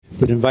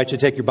Would invite you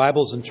to take your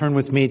Bibles and turn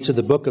with me to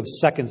the book of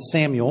 2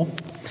 Samuel.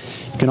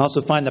 You can also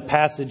find the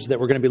passage that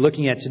we're going to be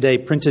looking at today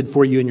printed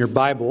for you in your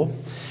Bible,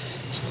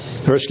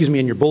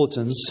 in your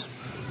bulletins.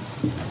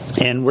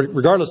 And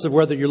regardless of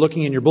whether you're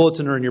looking in your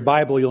bulletin or in your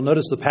Bible, you'll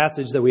notice the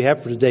passage that we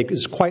have for today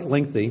is quite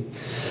lengthy.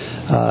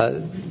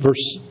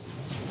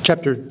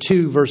 Chapter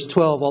 2, verse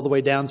 12, all the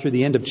way down through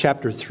the end of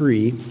chapter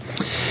 3.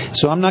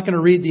 So I'm not going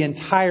to read the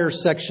entire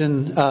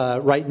section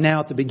right now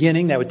at the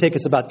beginning. That would take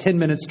us about 10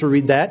 minutes to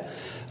read that.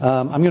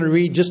 I'm going to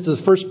read just the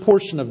first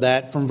portion of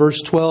that from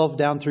verse 12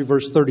 down through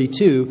verse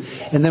 32.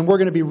 And then we're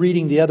going to be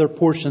reading the other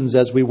portions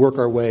as we work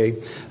our way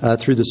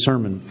through the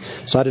sermon.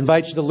 So I'd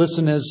invite you to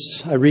listen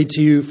as I read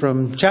to you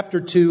from chapter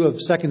 2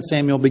 of 2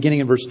 Samuel, beginning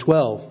in verse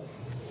 12.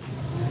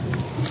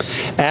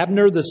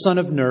 Abner the son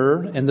of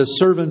Ner and the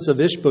servants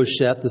of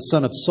Ishbosheth the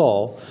son of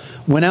Saul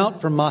went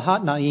out from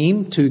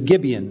Mahanaim to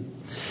Gibeon.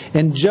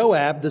 And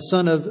Joab the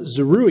son of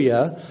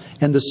Zeruiah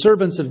and the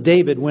servants of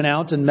David went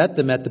out and met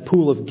them at the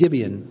pool of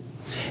Gibeon.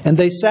 And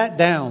they sat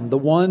down, the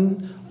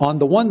one on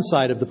the one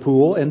side of the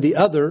pool and the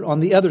other on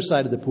the other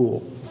side of the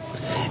pool.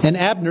 And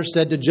Abner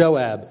said to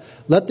Joab,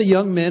 "Let the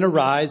young men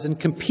arise and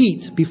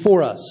compete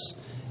before us."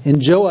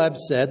 And Joab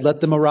said, "Let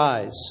them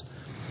arise."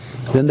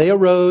 Then they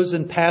arose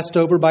and passed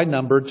over by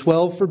number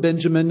 12 for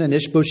Benjamin and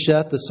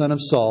Ishbosheth the son of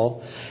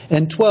Saul,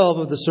 and 12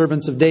 of the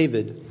servants of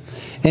David.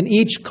 And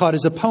each caught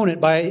his opponent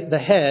by the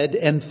head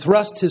and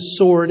thrust his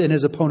sword in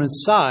his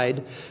opponent's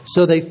side,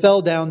 so they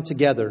fell down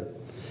together.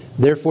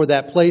 Therefore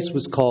that place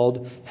was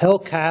called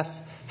Helkath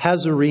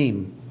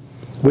Hazarim,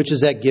 which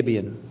is at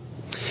Gibeon.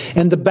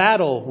 And the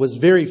battle was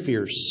very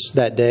fierce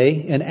that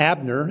day, and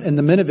Abner and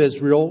the men of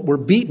Israel were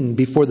beaten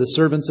before the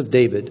servants of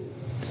David.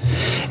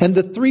 And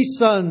the three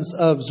sons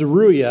of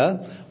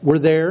Zeruiah were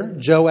there,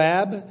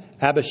 Joab,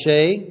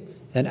 Abishai,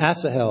 and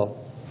Asahel.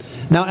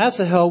 Now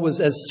Asahel was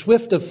as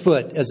swift of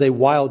foot as a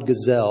wild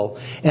gazelle.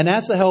 And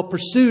Asahel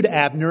pursued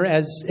Abner,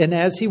 and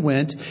as he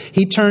went,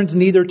 he turned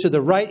neither to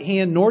the right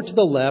hand nor to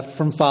the left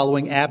from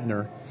following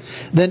Abner.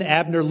 Then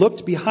Abner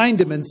looked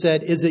behind him and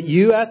said, "Is it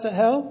you,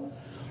 Asahel?"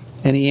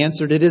 And he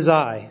answered, "It is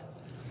I."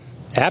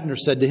 Abner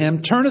said to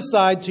him, "Turn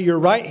aside to your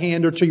right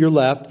hand or to your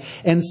left,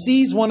 and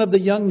seize one of the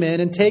young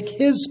men and take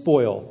his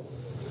spoil."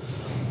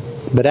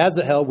 But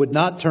Asahel would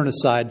not turn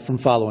aside from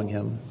following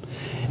him.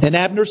 And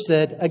Abner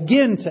said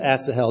again to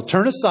Asahel,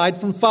 "Turn aside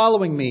from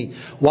following me.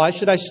 Why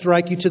should I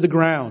strike you to the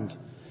ground?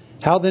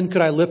 How then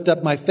could I lift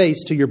up my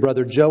face to your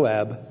brother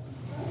Joab?"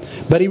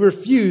 But he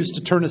refused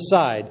to turn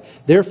aside.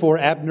 Therefore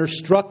Abner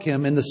struck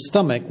him in the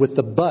stomach with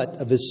the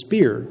butt of his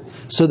spear,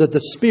 so that the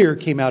spear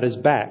came out his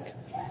back.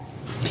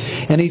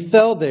 And he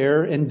fell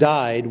there and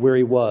died where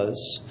he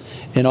was.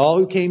 And all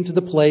who came to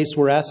the place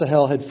where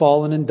Asahel had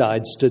fallen and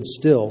died stood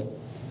still.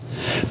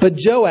 But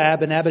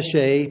Joab and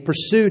Abishai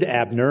pursued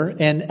Abner,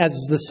 and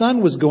as the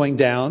sun was going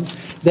down,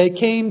 they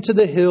came to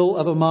the hill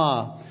of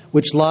Ammah,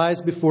 which lies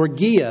before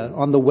Giah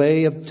on the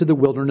way to the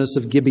wilderness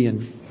of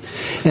Gibeon.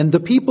 And the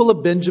people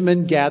of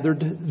Benjamin gathered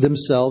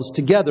themselves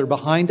together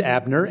behind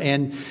Abner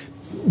and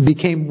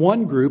became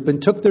one group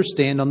and took their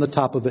stand on the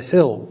top of a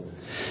hill.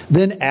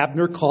 Then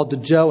Abner called to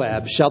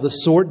Joab, "Shall the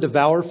sword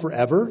devour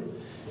forever?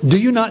 Do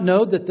you not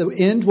know that the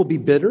end will be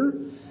bitter?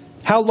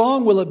 How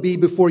long will it be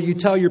before you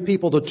tell your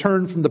people to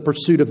turn from the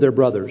pursuit of their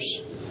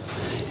brothers?"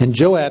 And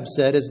Joab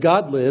said, "As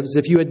God lives,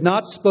 if you had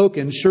not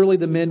spoken, surely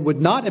the men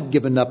would not have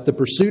given up the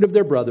pursuit of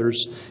their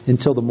brothers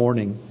until the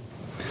morning."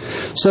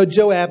 So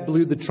Joab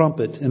blew the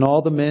trumpet, and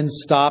all the men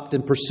stopped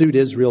and pursued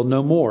Israel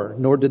no more,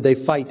 nor did they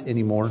fight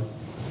anymore.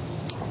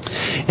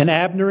 And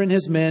Abner and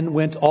his men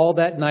went all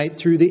that night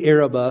through the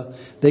Arabah.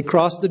 They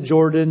crossed the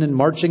Jordan, and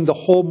marching the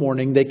whole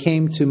morning, they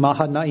came to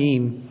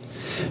Mahanaim.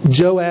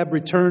 Joab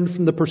returned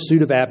from the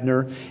pursuit of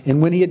Abner,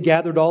 and when he had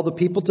gathered all the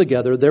people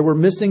together, there were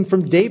missing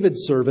from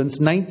David's servants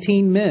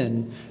 19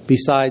 men,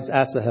 besides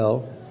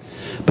Asahel.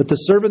 But the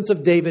servants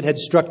of David had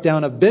struck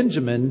down of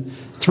Benjamin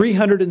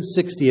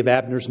 360 of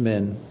Abner's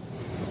men.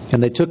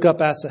 And they took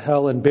up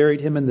Asahel and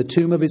buried him in the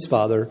tomb of his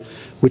father,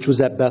 which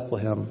was at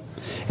Bethlehem.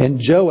 And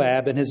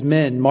Joab and his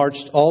men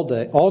marched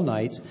all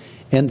night,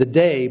 and the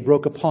day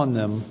broke upon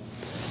them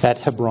at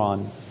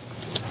Hebron.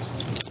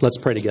 Let's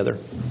pray together.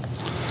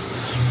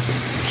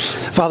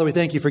 Father, we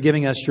thank you for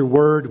giving us your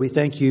word. We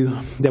thank you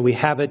that we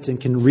have it and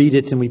can read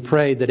it, and we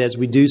pray that as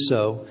we do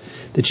so,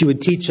 that you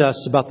would teach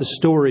us about the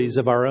stories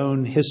of our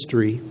own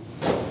history,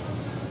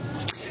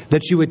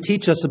 that you would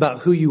teach us about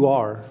who you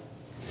are,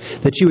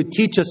 that you would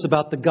teach us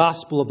about the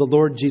gospel of the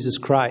Lord Jesus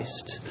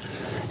Christ,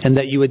 and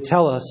that you would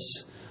tell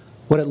us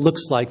what it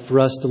looks like for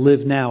us to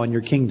live now in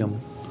your kingdom.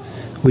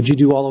 Would you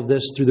do all of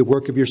this through the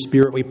work of your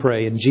Spirit, we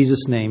pray. In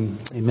Jesus' name,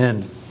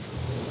 amen.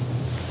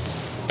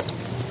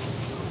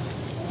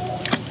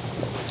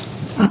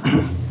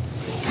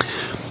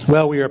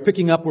 Well, we are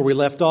picking up where we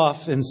left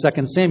off in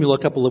 2 Samuel a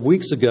couple of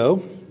weeks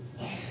ago.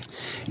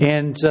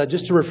 And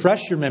just to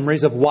refresh your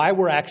memories of why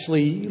we're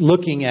actually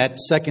looking at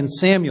 2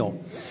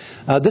 Samuel.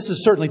 This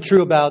is certainly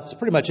true about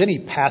pretty much any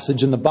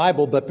passage in the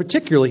Bible, but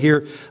particularly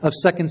here of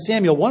 2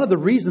 Samuel. One of the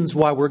reasons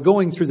why we're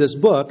going through this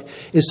book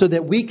is so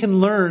that we can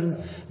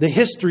learn the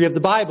history of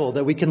the Bible,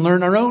 that we can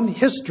learn our own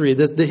history,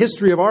 the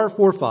history of our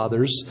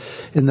forefathers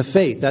in the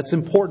faith. That's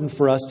important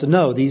for us to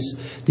know,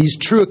 these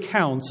true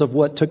accounts of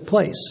what took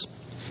place.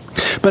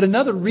 But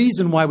another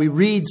reason why we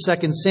read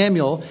 2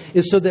 Samuel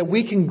is so that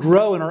we can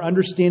grow in our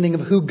understanding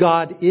of who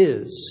God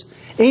is.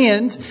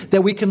 And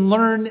that we can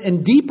learn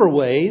in deeper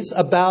ways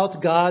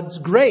about God's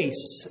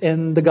grace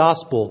and the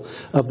gospel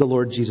of the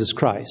Lord Jesus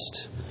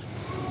Christ.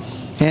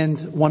 And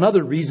one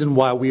other reason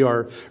why we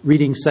are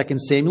reading 2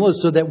 Samuel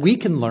is so that we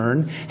can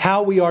learn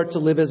how we are to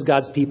live as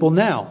God's people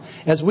now.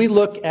 As we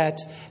look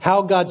at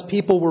how God's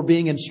people were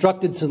being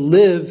instructed to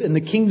live in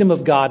the kingdom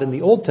of God in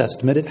the Old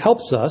Testament, it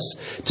helps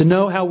us to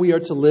know how we are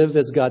to live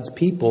as God's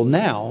people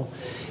now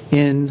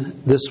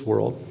in this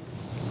world.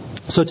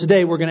 So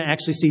today we're going to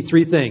actually see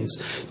three things.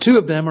 Two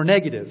of them are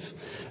negative.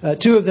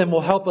 Two of them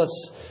will help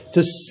us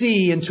to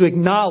see and to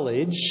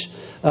acknowledge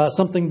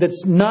something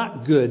that's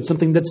not good,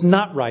 something that's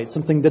not right,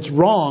 something that's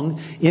wrong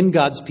in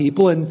God's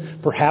people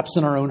and perhaps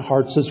in our own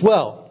hearts as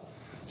well.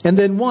 And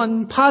then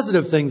one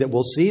positive thing that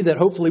we'll see that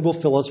hopefully will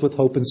fill us with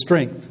hope and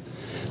strength.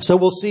 So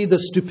we'll see the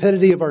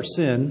stupidity of our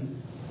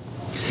sin,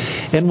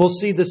 and we'll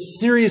see the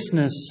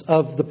seriousness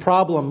of the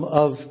problem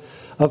of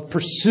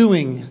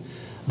pursuing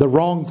the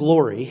wrong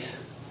glory.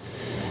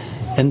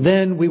 And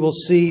then we will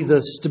see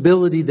the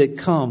stability that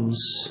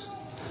comes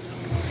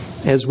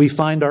as we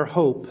find our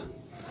hope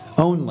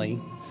only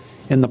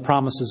in the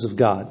promises of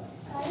God.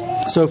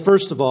 So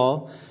first of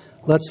all,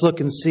 let's look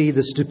and see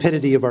the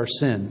stupidity of our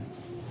sin.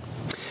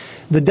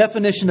 The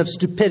definition of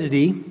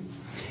stupidity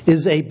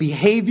is a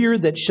behavior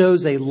that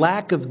shows a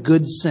lack of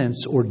good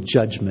sense or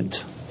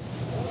judgment.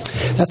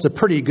 That's a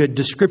pretty good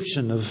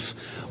description of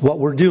what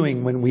we're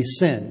doing when we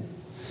sin.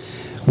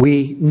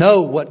 We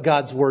know what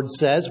God's Word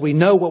says. We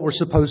know what we're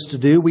supposed to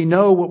do. We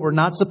know what we're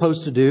not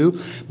supposed to do.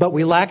 But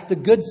we lack the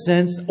good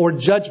sense or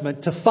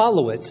judgment to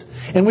follow it.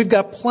 And we've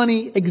got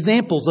plenty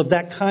examples of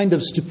that kind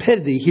of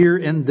stupidity here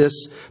in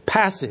this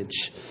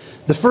passage.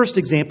 The first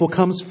example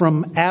comes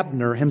from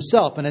Abner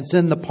himself. And it's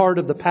in the part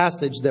of the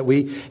passage that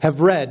we have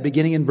read,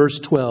 beginning in verse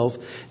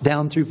 12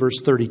 down through verse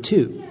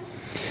 32.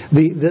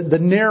 The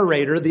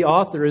narrator, the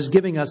author, is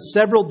giving us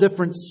several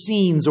different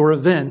scenes or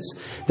events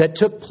that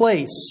took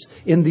place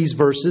in these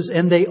verses,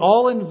 and they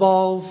all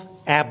involve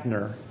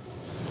Abner.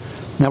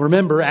 Now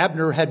remember,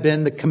 Abner had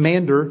been the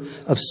commander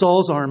of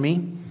Saul's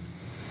army,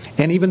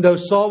 and even though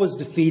Saul was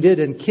defeated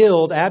and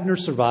killed, Abner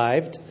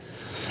survived.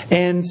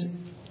 And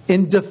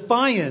in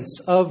defiance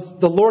of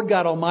the Lord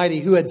God Almighty,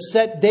 who had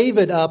set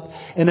David up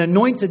and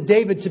anointed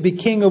David to be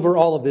king over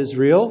all of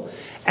Israel,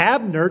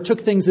 Abner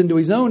took things into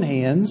his own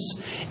hands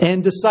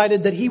and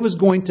decided that he was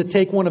going to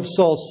take one of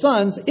Saul's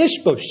sons,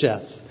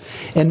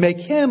 Ishbosheth, and make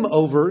him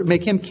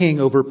king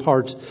over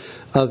part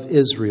of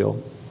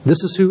Israel.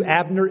 This is who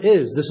Abner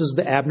is. This is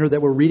the Abner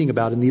that we're reading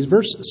about in these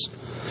verses.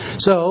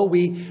 So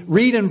we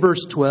read in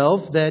verse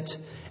 12 that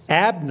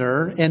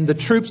Abner and the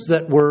troops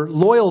that were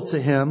loyal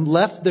to him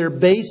left their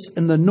base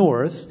in the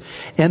north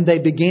and they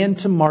began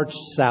to march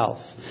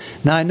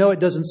south. Now I know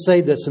it doesn't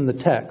say this in the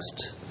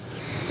text,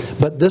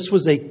 but this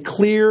was a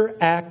clear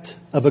act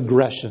of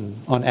aggression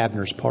on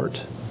Abner's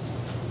part.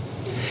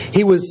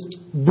 He was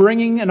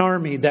bringing an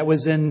army that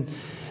was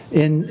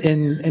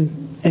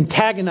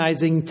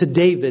antagonizing to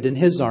David and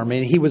his army,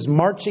 and he was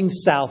marching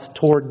south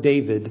toward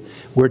David,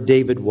 where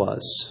David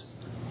was.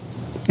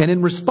 And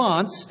in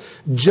response,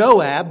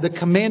 Joab, the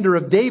commander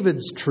of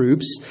David's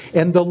troops,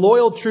 and the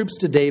loyal troops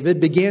to David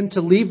began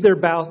to leave their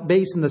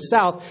base in the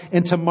south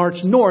and to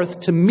march north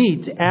to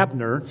meet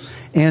Abner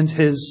and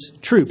his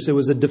troops. It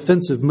was a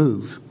defensive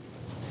move.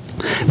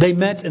 They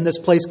met in this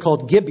place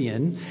called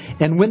Gibeon,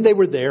 and when they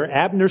were there,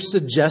 Abner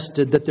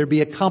suggested that there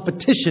be a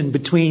competition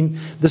between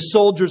the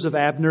soldiers of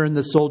Abner and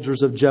the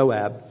soldiers of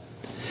Joab.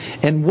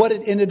 And what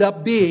it ended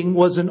up being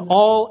was an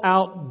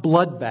all-out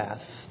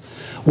bloodbath,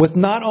 with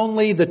not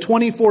only the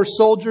 24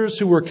 soldiers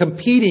who were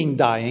competing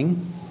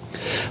dying,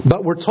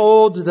 but we're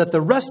told that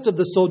the rest of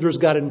the soldiers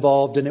got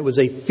involved, and it was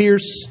a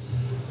fierce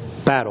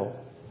battle.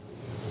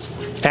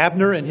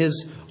 Abner and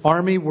his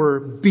army were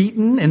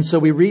beaten, and so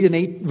we read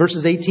in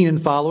verses 18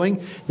 and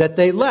following that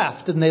they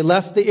left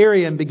the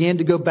area and began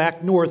to go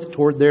back north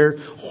toward their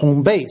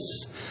home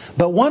base.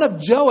 But one of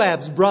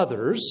Joab's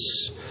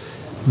brothers,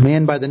 a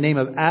man by the name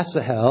of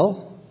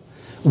Asahel,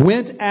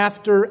 went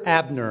after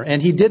Abner, and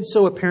he did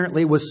so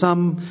apparently with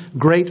some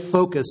great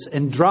focus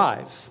and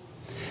drive.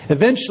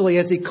 Eventually,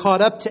 as he caught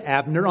up to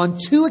Abner, on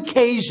 2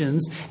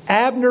 occasions,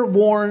 Abner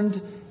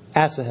warned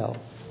Asahel.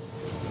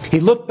 He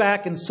looked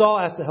back and saw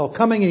Asahel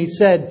coming, and he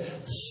said,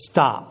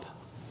 "Stop.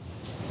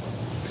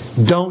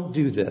 Don't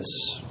do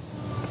this.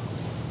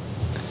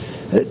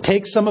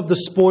 Take some of the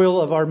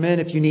spoil of our men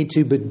if you need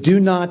to, but do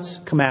not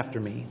come after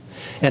me."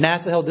 And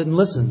Asahel didn't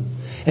listen.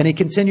 And he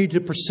continued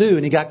to pursue,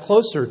 and he got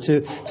closer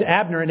to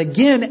Abner. And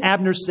again,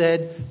 Abner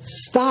said,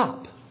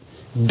 "Stop.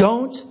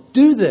 Don't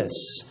do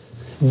this.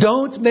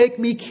 Don't make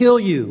me kill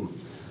you."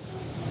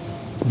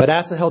 But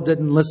Asahel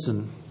didn't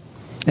listen.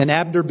 And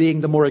Abner,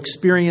 being the more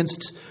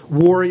experienced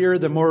warrior,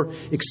 the more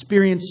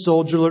experienced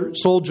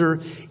soldier,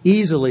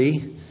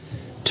 easily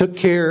took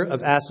care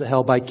of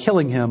Asahel by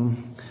killing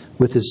him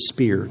with his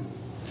spear.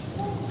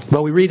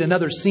 Well, we read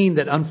another scene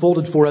that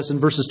unfolded for us in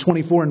verses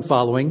 24 and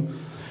following.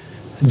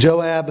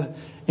 Joab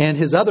and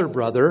his other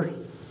brother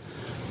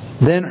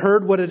then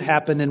heard what had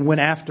happened and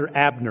went after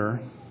Abner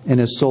and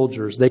his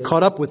soldiers. They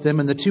caught up with them,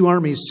 and the two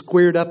armies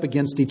squared up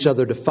against each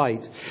other to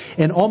fight.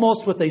 And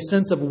almost with a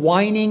sense of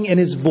whining in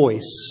his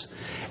voice,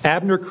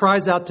 Abner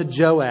cries out to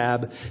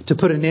Joab to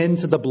put an end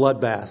to the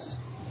bloodbath.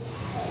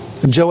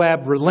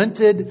 Joab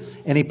relented,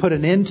 and he put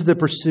an end to the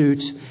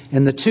pursuit,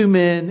 and the two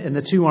men and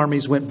the two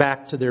armies went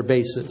back to their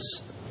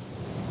bases.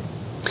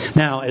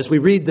 Now, as we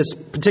read this,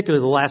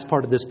 particularly the last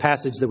part of this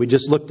passage that we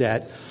just looked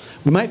at,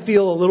 we might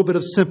feel a little bit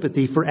of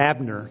sympathy for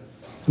Abner.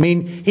 I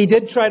mean, he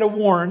did try to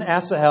warn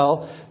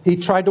Asahel. He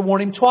tried to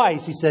warn him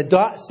twice. He said,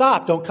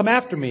 "Stop, don't come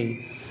after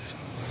me."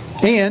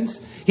 And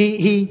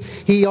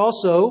he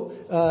also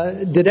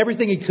did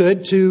everything he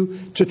could to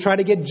try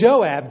to get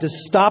Joab to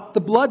stop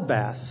the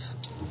bloodbath.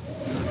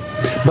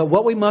 But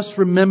what we must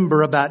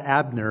remember about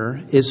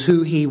Abner is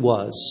who he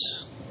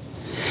was.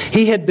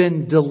 He had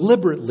been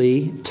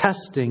deliberately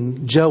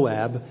testing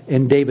Joab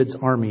and David's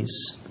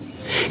armies.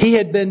 He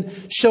had been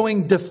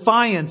showing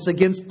defiance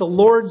against the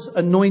Lord's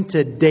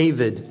anointed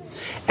David.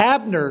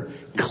 Abner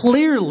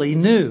clearly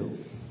knew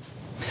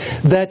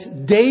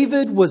that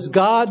David was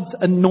God's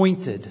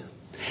anointed.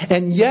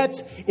 And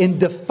yet, in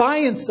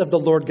defiance of the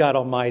Lord God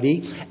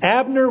Almighty,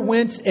 Abner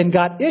went and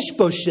got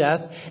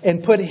Ishbosheth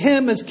and put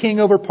him as king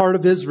over part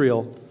of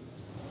Israel.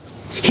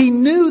 He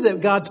knew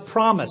that God's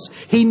promise,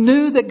 he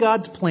knew that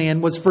God's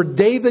plan was for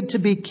David to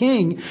be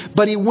king,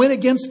 but he went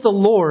against the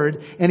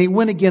Lord and he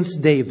went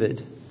against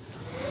David.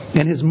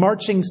 And his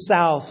marching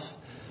south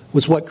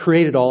was what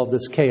created all of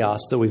this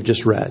chaos that we've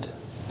just read.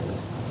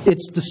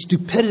 It's the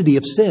stupidity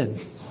of sin.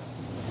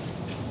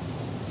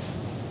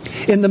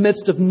 In the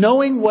midst of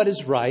knowing what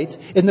is right,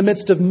 in the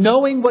midst of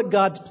knowing what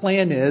God's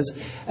plan is,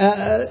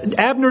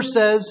 Abner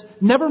says,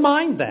 never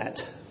mind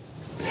that.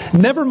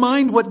 Never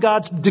mind what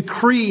God's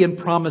decree and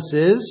promise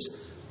is.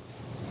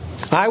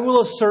 I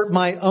will assert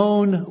my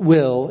own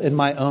will and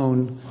my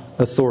own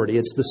authority.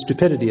 It's the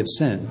stupidity of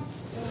sin.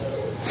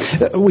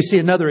 We see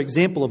another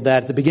example of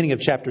that at the beginning of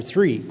chapter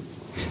 3.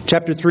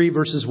 Chapter 3,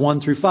 verses 1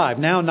 through 5.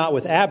 Now not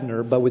with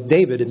Abner, but with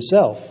David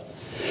himself.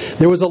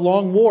 There was a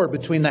long war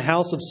between the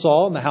house of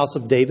Saul and the house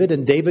of David,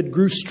 and David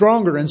grew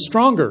stronger and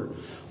stronger,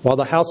 while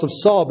the house of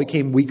Saul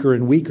became weaker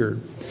and weaker.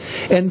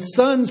 And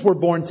sons were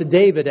born to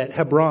David at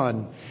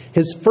Hebron.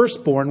 His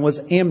firstborn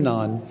was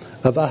Amnon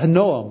of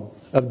Ahinoam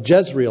of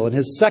Jezreel, and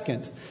his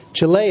second,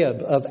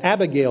 Chileab of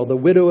Abigail, the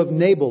widow of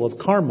Nabal of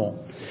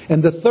Carmel.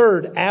 And the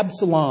third,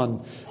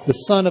 Absalom, the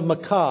son of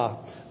Maacah,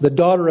 the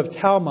daughter of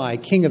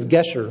Talmai, king of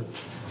Geshur.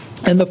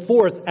 And the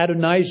fourth,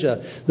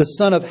 Adonijah, the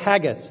son of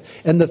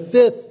Haggith. And the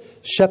fifth,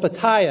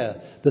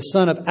 Shephatiah, the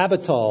son of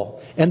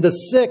Abital. And the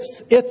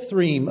sixth,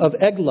 Ithream of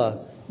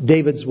Eglah,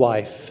 David's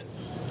wife.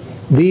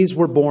 These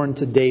were born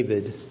to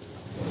David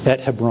at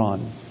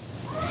Hebron.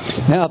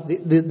 Now,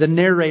 the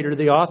narrator,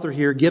 the author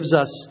here, gives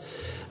us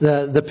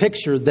the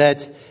picture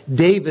that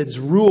David's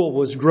rule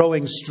was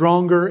growing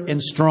stronger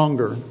and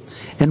stronger.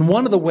 And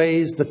one of the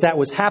ways that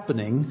was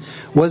happening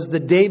was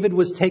that David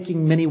was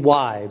taking many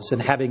wives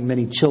and having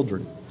many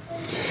children.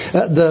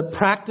 The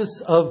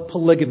practice of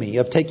polygamy,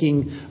 of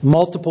taking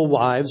multiple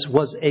wives,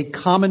 was a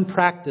common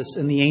practice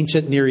in the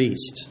ancient Near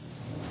East.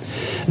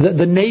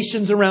 The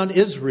nations around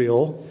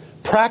Israel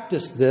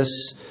practiced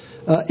this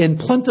in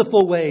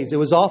plentiful ways. It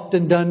was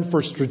often done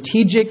for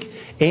strategic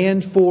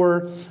and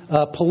for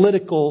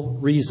political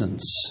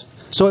reasons.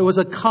 So it was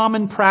a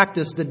common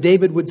practice that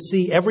David would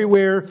see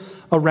everywhere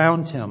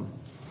around him.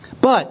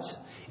 But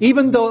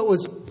even though it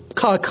was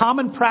a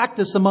common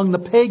practice among the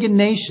pagan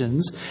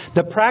nations,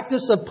 the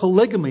practice of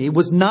polygamy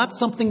was not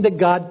something that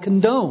God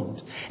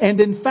condoned. And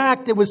in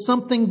fact, it was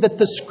something that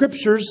the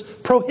Scriptures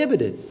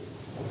prohibited.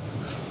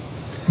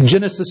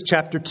 Genesis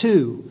chapter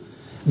 2,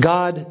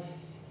 God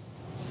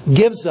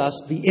gives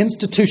us the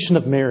institution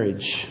of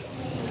marriage.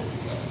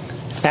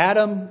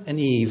 Adam and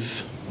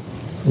Eve,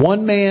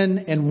 one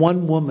man and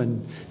one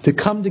woman, to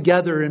come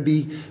together and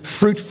be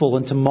fruitful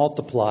and to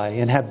multiply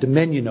and have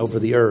dominion over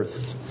the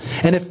earth.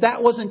 And if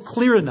that wasn't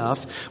clear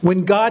enough,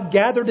 when God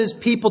gathered His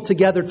people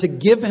together to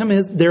give Him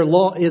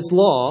His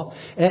law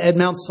at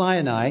Mount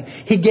Sinai,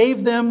 He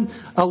gave them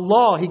a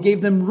law. He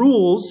gave them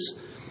rules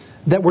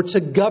that were to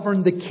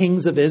govern the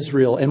kings of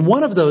Israel. And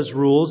one of those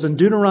rules in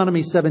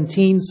Deuteronomy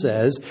 17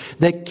 says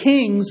that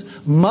kings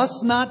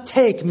must not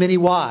take many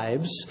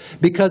wives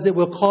because it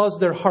will cause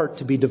their heart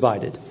to be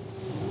divided.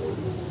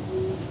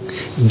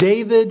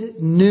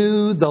 David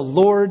knew the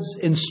Lord's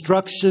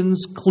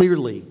instructions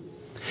clearly.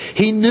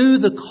 He knew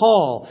the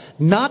call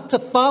not to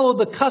follow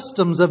the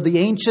customs of the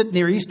ancient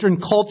Near Eastern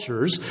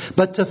cultures,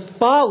 but to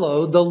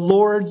follow the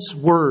Lord's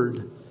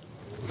word.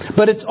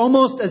 But it's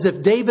almost as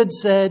if David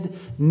said,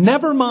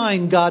 never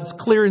mind God's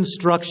clear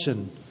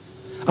instruction.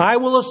 I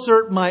will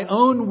assert my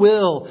own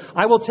will.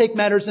 I will take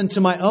matters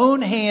into my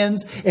own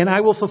hands, and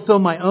I will fulfill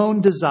my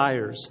own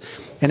desires.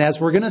 And as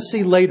we're going to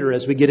see later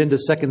as we get into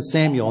 2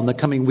 Samuel in the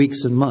coming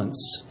weeks and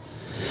months,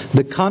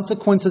 the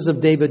consequences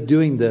of David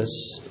doing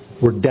this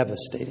were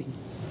devastating.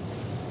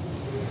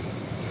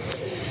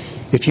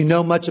 If you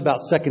know much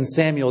about 2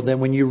 Samuel,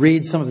 then when you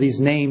read some of these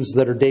names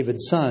that are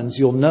David's sons,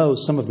 you'll know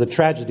some of the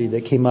tragedy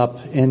that came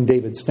up in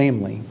David's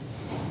family.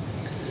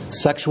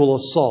 Sexual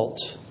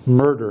assault,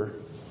 murder,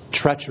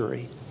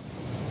 treachery.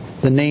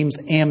 The names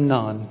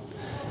Amnon,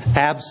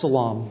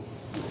 Absalom,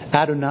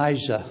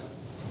 Adonijah.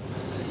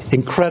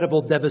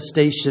 Incredible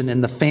devastation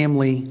in the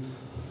family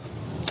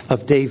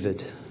of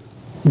David.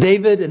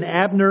 David and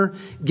Abner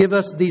give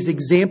us these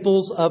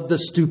examples of the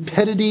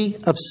stupidity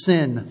of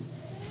sin.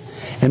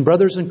 And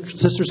brothers and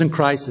sisters in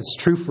Christ, it's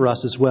true for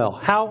us as well.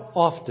 How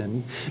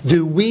often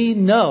do we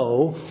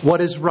know what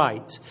is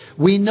right?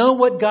 We know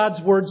what God's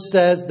Word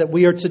says that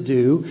we are to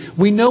do.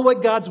 We know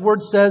what God's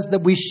Word says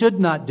that we should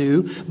not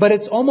do. But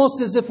it's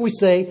almost as if we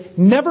say,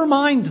 never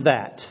mind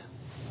that.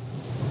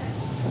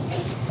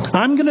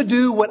 I'm going to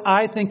do what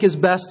I think is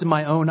best in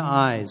my own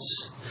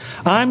eyes.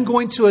 I'm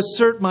going to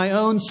assert my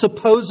own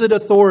supposed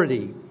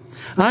authority.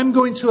 I'm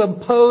going to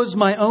impose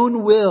my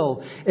own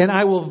will, and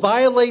I will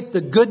violate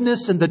the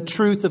goodness and the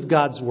truth of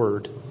God's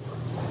Word.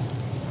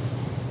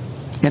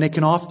 And it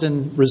can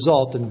often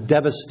result in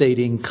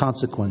devastating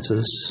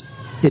consequences.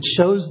 It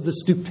shows the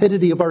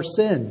stupidity of our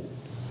sin.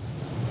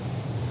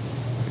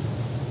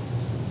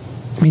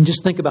 I mean,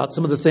 just think about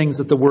some of the things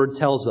that the Word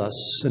tells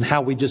us and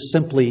how we just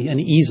simply and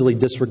easily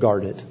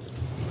disregard it.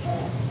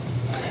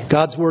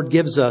 God's Word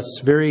gives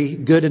us very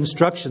good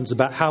instructions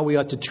about how we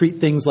ought to treat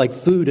things like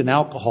food and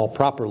alcohol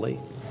properly,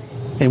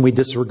 and we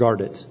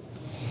disregard it.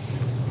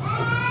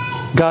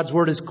 God's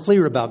Word is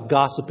clear about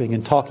gossiping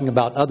and talking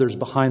about others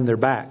behind their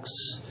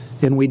backs,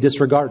 and we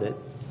disregard it.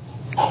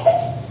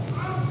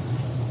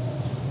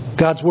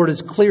 God's Word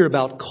is clear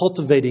about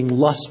cultivating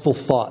lustful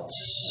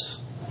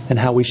thoughts and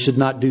how we should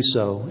not do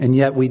so, and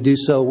yet we do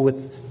so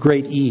with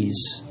great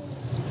ease.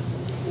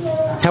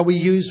 How we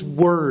use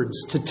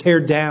words to tear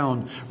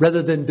down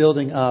rather than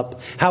building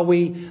up. How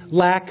we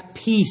lack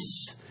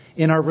peace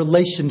in our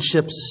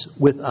relationships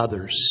with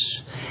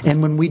others.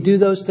 And when we do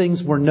those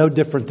things, we're no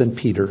different than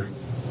Peter.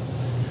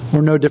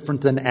 We're no different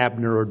than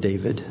Abner or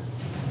David.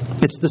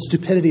 It's the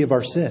stupidity of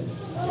our sin.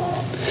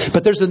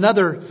 But there's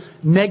another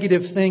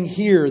negative thing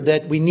here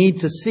that we need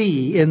to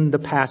see in the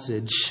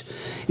passage.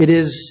 It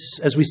is,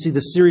 as we see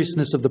the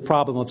seriousness of the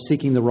problem of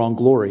seeking the wrong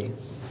glory.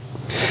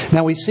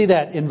 Now we see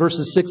that in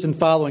verses 6 and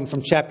following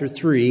from chapter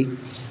 3.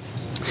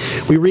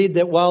 We read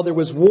that while there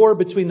was war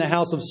between the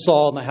house of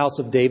Saul and the house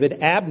of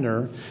David,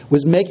 Abner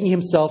was making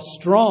himself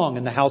strong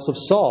in the house of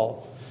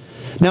Saul.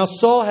 Now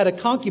Saul had a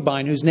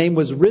concubine whose name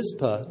was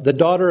Rizpah, the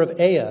daughter of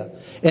Aiah.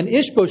 And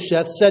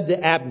Ishbosheth said to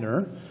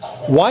Abner,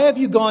 "Why have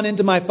you gone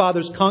into my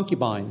father's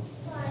concubine?"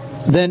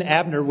 Then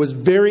Abner was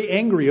very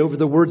angry over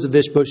the words of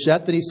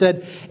Ishbosheth, and he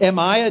said, "Am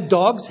I a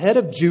dog's head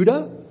of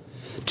Judah?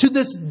 To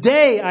this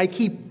day I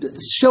keep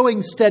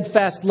showing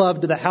steadfast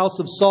love to the house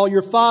of Saul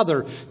your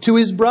father, to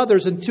his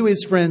brothers and to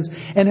his friends,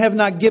 and have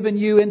not given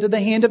you into the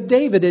hand of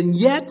David. And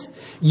yet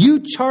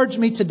you charge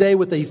me today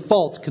with a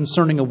fault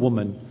concerning a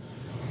woman.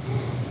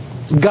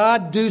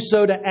 God do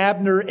so to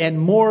Abner, and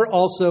more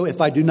also, if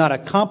I do not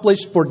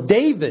accomplish for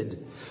David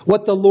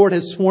what the Lord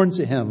has sworn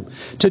to him,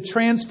 to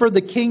transfer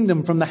the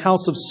kingdom from the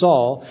house of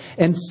Saul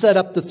and set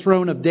up the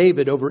throne of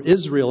David over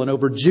Israel and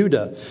over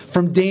Judah,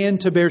 from Dan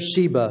to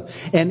Beersheba."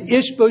 And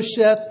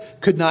Ishbosheth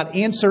could not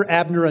answer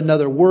Abner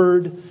another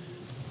word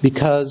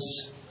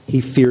because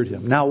he feared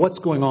him. Now, what's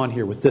going on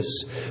here with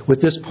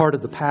this part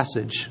of the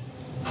passage?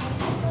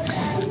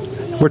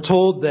 We're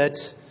told that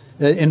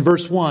in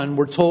verse 1,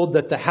 we're told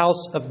that the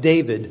house of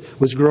David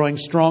was growing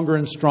stronger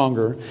and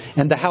stronger,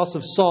 and the house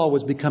of Saul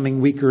was becoming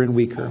weaker and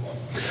weaker.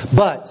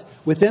 But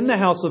within the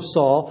house of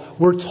Saul,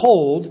 we're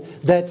told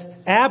that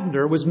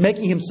Abner was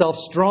making himself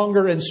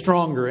stronger and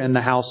stronger in the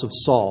house of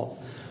Saul.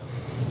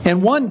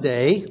 And one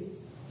day,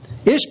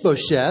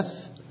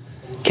 Ishbosheth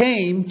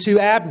came to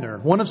Abner.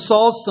 One of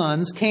Saul's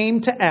sons came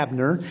to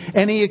Abner,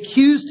 and he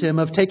accused him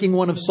of taking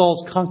one of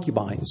Saul's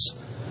concubines.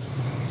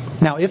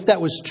 Now, if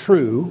that was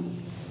true,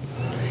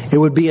 it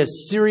would be a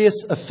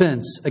serious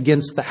offense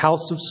against the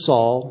house of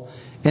Saul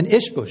and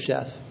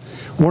Ishbosheth.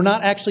 We're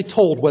not actually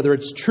told whether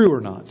it's true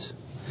or not.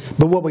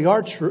 But what we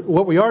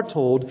are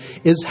told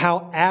is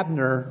how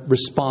Abner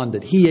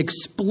responded. He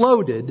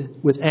exploded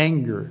with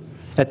anger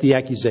at the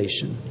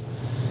accusation.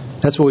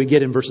 That's what we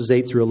get in verses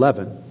 8 through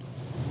 11.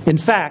 In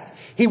fact,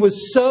 he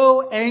was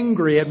so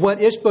angry at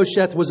what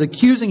Ishbosheth was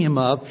accusing him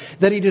of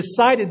that he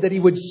decided that he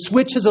would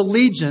switch his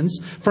allegiance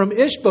from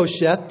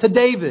Ishbosheth to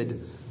David.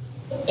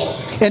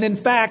 And in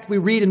fact, we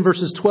read in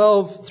verses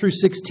 12 through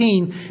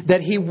 16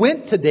 that he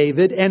went to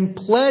David and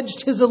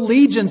pledged his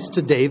allegiance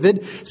to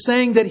David,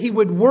 saying that he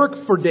would work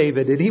for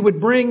David and he would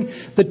bring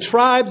the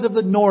tribes of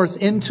the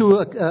north into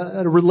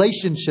a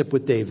relationship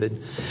with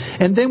David.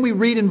 And then we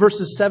read in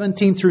verses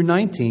 17 through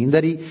 19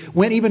 that he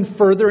went even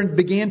further and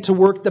began to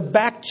work the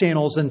back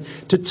channels and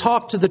to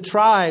talk to the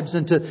tribes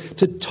and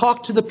to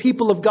talk to the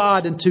people of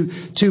God and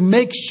to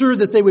make sure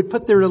that they would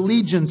put their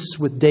allegiance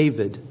with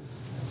David.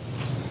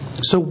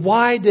 So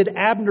why did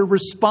Abner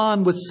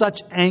respond with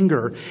such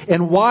anger?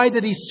 And why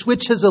did he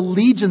switch his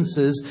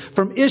allegiances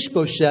from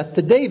Ishbosheth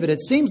to David?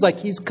 It seems like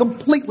he's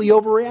completely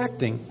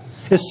overreacting,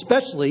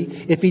 especially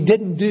if he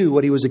didn't do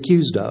what he was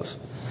accused of.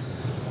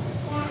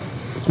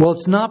 Well,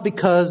 it's not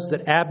because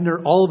that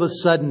Abner all of a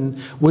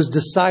sudden was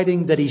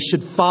deciding that he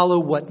should follow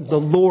what the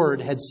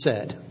Lord had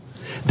said,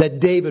 that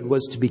David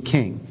was to be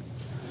king.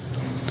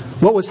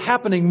 What was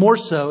happening more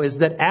so is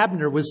that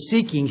Abner was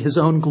seeking his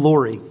own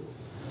glory.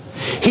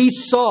 He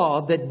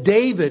saw that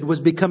David was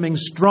becoming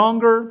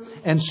stronger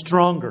and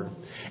stronger,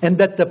 and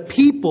that the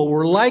people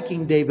were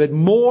liking David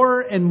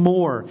more and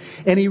more.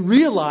 And he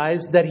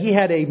realized that he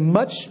had a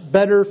much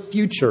better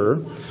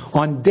future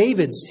on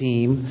David's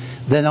team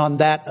than on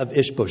that of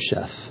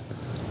Ishbosheth.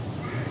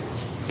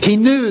 He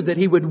knew that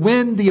he would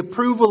win the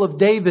approval of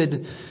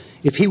David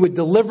if he would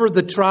deliver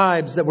the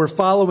tribes that were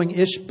following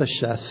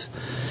Ishbosheth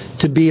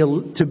to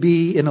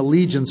be in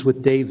allegiance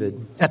with David.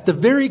 At the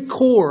very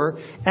core,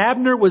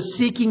 Abner was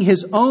seeking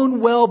his own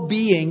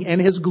well-being and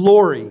his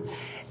glory.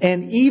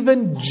 And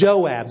even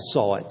Joab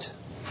saw it.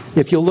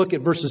 If you'll look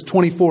at verses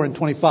 24 and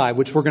 25,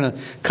 which we're going to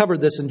cover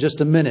this in just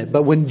a minute.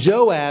 But when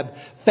Joab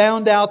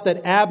found out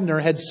that Abner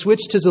had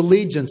switched his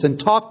allegiance and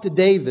talked to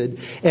David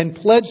and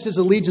pledged his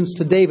allegiance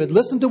to David,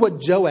 listen to what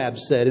Joab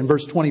said in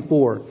verse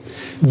 24.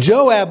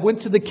 Joab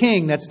went to the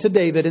king, that's to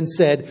David, and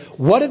said,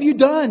 "What have you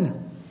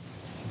done?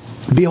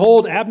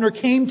 Behold, Abner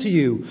came to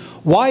you.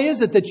 Why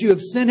is it that you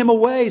have sent him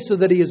away so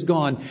that he is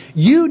gone?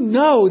 You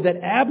know that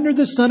Abner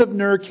the son of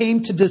Ner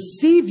came to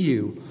deceive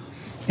you,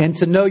 and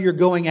to know you're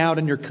going out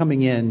and you're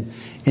coming in,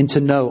 and to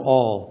know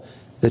all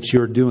that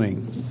you're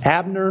doing."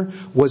 Abner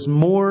was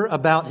more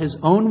about his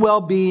own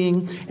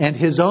well-being and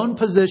his own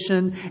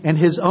position and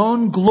his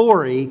own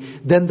glory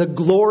than the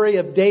glory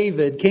of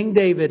David, King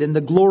David, and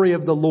the glory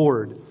of the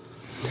Lord.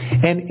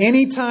 And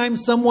anytime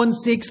someone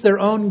seeks their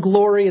own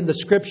glory in the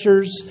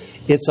Scriptures,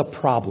 it's a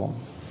problem.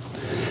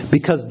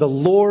 Because the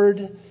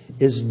Lord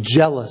is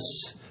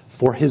jealous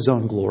for His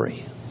own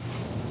glory.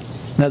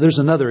 Now there's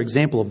another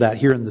example of that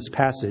here in this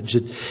passage.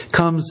 It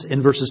comes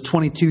in verses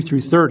 22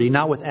 through 30,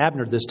 not with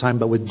Abner this time,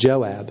 but with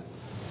Joab.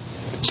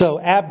 So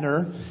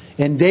Abner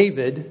and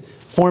David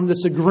formed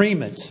this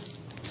agreement.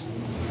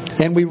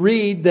 And we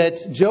read that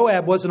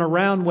Joab wasn't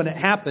around when it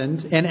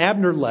happened, and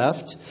Abner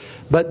left.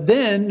 But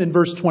then, in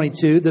verse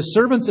 22, the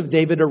servants of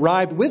David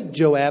arrived with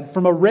Joab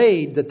from a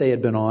raid that they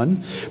had been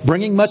on,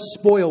 bringing much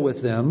spoil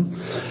with them.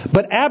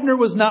 But Abner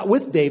was not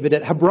with David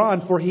at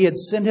Hebron, for he had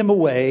sent him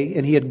away,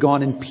 and he had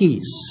gone in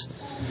peace.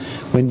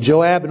 When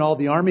Joab and all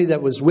the army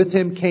that was with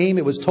him came,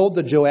 it was told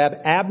to Joab,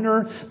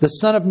 "Abner, the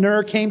son of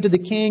Ner, came to the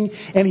king,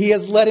 and he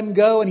has let him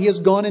go, and he has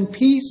gone in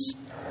peace."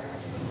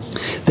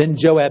 Then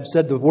Joab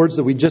said the words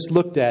that we just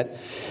looked at,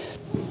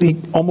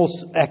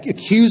 almost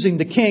accusing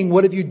the king,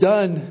 "What have you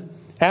done?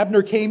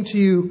 Abner came to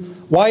you.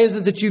 Why is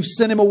it that you've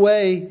sent him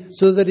away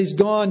so that he's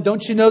gone?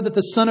 Don't you know that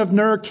the son of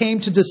Ner came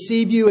to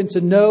deceive you and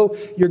to know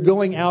you're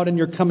going out and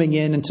you're coming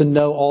in and to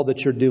know all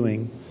that you're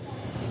doing?"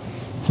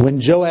 When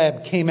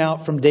Joab came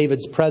out from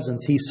David's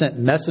presence, he sent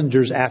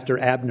messengers after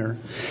Abner.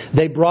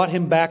 They brought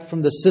him back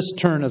from the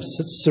cistern of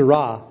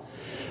Sirah,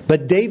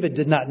 but David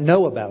did not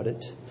know about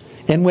it.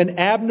 And when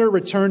Abner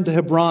returned to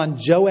Hebron,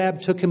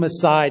 Joab took him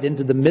aside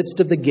into the midst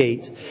of the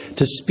gate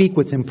to speak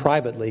with him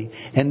privately.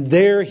 And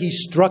there he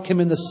struck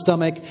him in the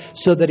stomach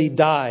so that he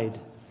died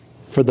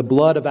for the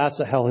blood of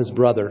Asahel his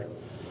brother.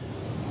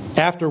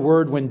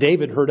 Afterward, when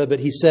David heard of it,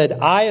 he said,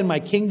 "I and my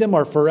kingdom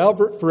are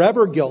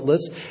forever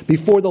guiltless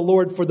before the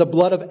Lord for the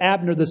blood of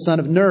Abner the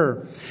son of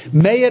Ner.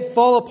 May it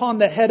fall upon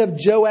the head of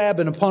Joab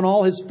and upon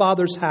all his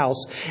father's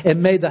house.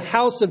 And may the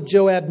house of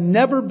Joab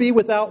never be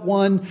without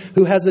one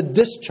who has a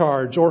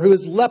discharge, or who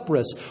is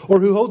leprous, or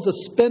who holds a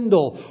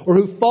spindle, or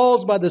who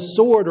falls by the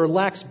sword, or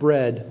lacks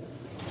bread."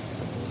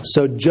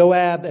 So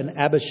Joab and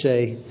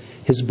Abishai,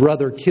 his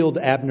brother, killed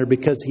Abner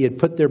because he had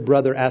put their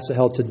brother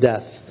Asahel to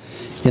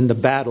death in the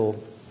battle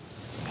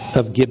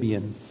of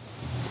Gibeon.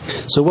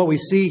 So what we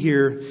see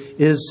here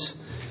is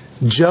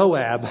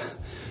Joab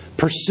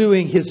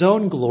pursuing his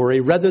own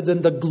glory rather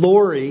than the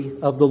glory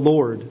of the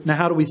Lord. Now,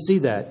 how do we see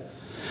that?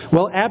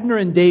 Well, Abner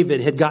and David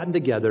had gotten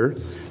together.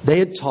 They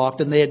had talked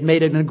and they had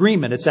made an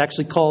agreement.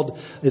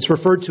 It's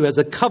referred to as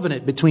a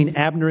covenant between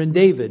Abner and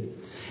David.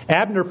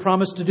 Abner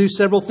promised to do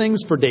several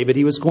things for David.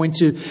 He was going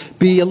to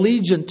be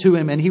allegiant to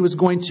him, and he was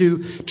going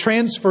to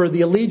transfer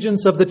the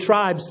allegiance of the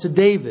tribes to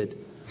David.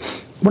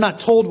 We're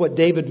not told what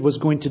David was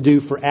going to do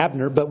for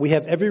Abner, but we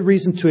have every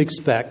reason to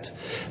expect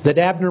that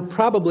Abner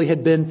probably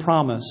had been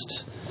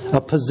promised a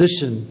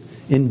position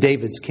in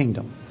David's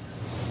kingdom.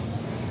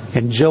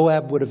 And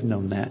Joab would have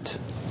known that.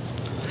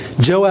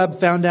 Joab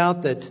found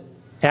out that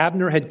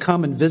Abner had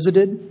come and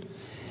visited,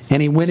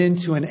 and he went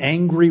into an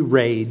angry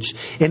rage,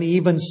 and he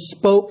even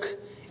spoke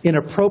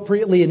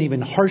inappropriately and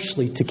even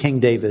harshly to King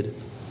David.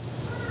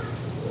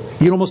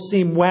 You'd almost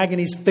see him wagging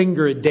his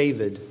finger at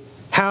David.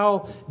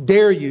 How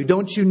dare you?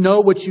 Don't you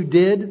know what you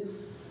did?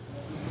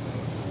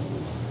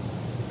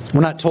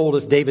 We're not told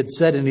if David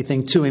said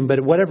anything to him, but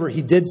whatever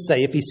he did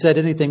say, if he said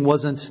anything,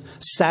 wasn't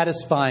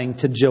satisfying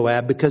to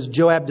Joab, because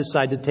Joab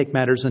decided to take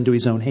matters into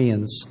his own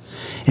hands.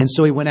 And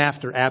so he went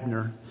after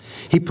Abner.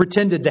 He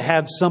pretended to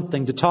have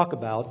something to talk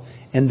about,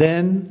 and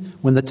then,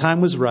 when the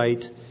time was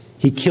right,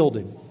 he killed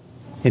him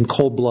in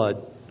cold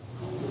blood.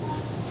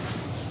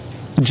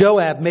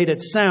 Joab made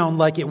it sound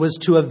like it was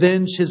to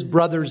avenge his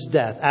brother's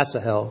death,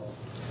 Asahel.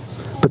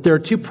 But there are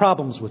two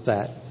problems with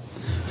that.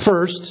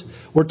 First,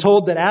 we're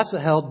told that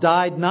Asahel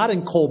died not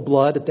in cold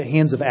blood at the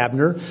hands of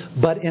Abner,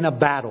 but in a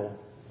battle.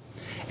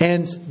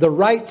 And the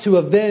right to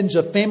avenge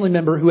a family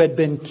member who had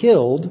been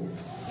killed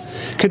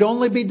could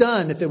only be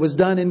done if it was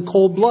done in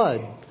cold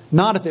blood,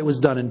 not if it was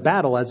done in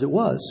battle as it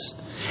was.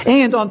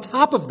 And on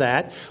top of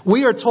that,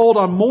 we are told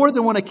on more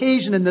than one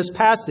occasion in this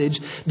passage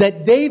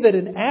that David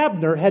and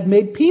Abner had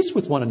made peace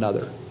with one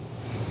another.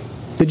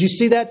 Did you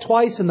see that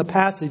twice in the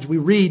passage? We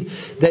read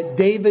that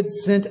David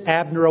sent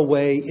Abner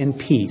away in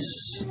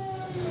peace.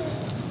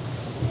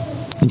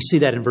 You see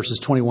that in verses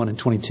 21 and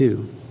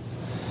 22.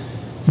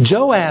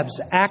 Joab's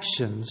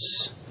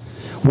actions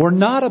were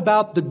not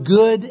about the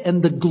good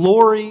and the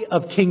glory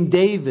of King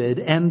David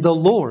and the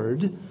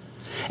Lord.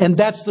 And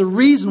that's the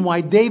reason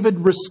why David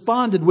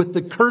responded with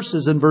the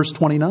curses in verse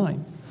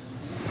 29.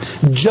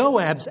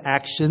 Joab's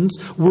actions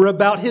were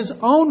about his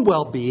own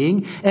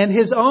well-being and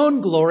his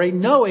own glory,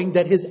 knowing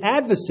that his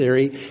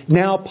adversary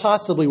now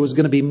possibly was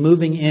going to be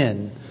moving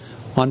in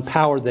on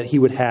power that he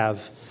would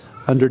have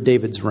under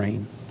David's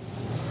reign.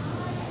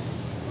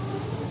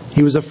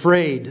 He was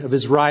afraid of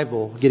his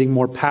rival getting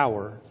more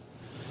power,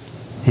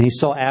 and he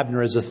saw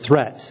Abner as a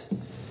threat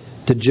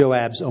to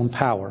Joab's own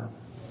power.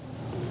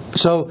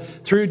 So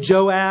through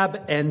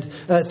Joab and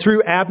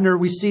through Abner,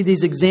 we see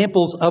these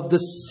examples of the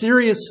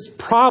serious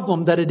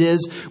problem that it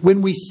is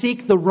when we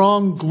seek the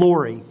wrong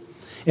glory.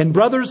 And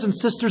brothers and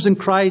sisters in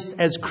Christ,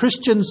 as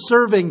Christians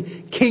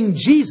serving King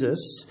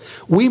Jesus,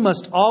 we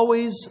must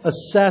always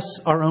assess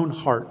our own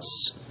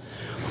hearts.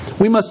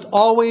 We must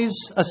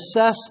always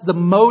assess the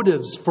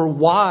motives for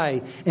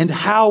why and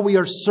how we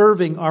are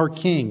serving our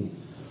King.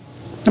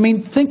 I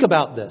mean, think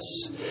about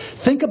this.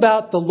 Think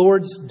about the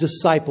Lord's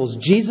disciples,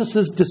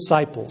 Jesus'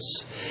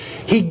 disciples.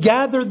 He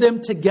gathered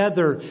them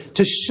together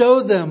to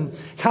show them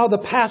how the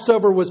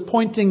Passover was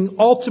pointing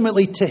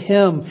ultimately to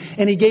Him.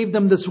 And He gave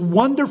them this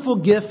wonderful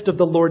gift of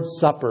the Lord's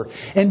Supper.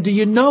 And do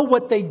you know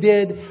what they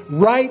did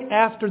right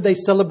after they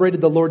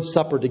celebrated the Lord's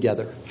Supper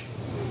together?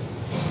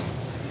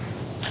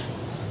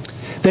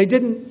 They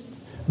didn't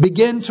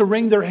begin to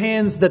wring their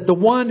hands that the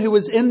one who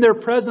was in their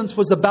presence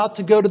was about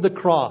to go to the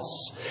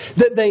cross.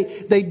 That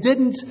they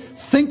didn't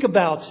think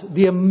about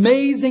the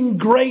amazing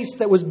grace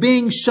that was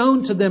being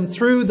shown to them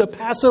through the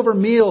Passover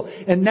meal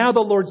and now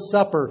the Lord's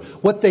Supper.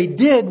 What they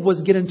did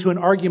was get into an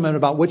argument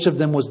about which of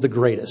them was the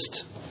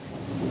greatest.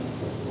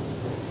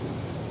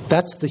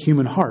 That's the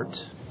human heart.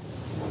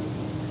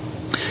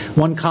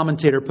 One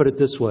commentator put it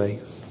this way: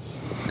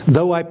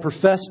 though I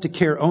profess to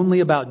care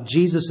only about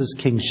Jesus'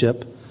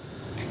 kingship,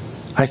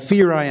 I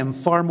fear I am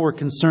far more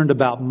concerned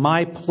about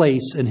my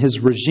place in His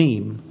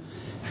regime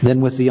than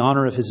with the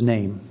honor of His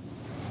name.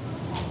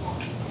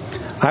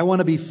 I want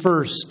to be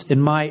first in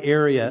my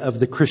area of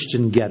the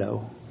Christian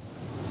ghetto,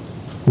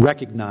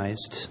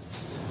 recognized,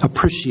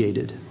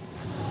 appreciated,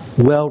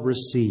 well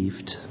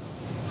received.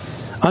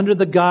 Under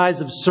the guise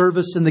of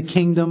service in the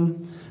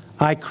kingdom,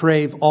 I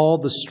crave all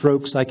the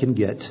strokes I can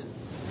get,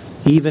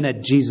 even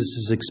at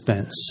Jesus'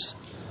 expense.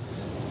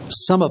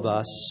 Some of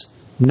us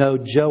know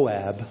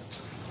Joab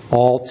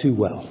all too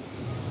well.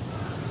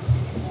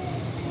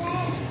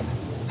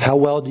 How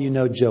well do you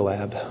know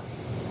Joab?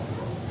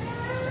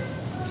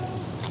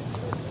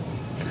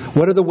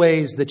 What are the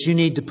ways that you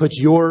need to put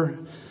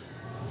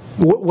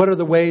what are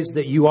the ways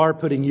that you are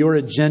putting your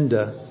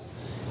agenda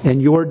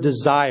and your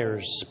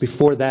desires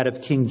before that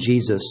of King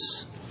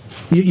Jesus?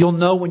 You'll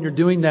know when you're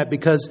doing that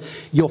because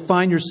you'll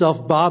find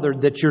yourself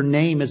bothered that your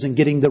name isn't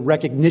getting the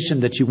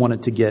recognition that you want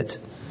it to get.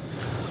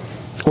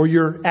 Or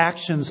your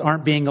actions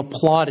aren't being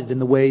applauded in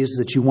the ways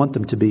that you want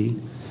them to be.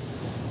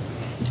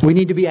 We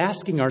need to be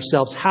asking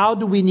ourselves, how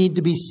do we need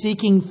to be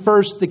seeking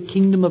first the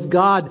kingdom of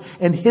God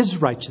and His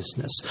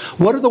righteousness?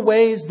 What are the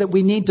ways that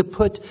we need to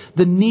put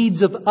the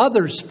needs of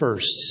others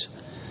first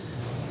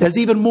as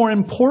even more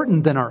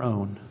important than our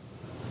own?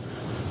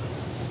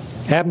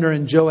 Abner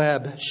and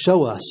Joab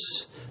show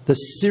us the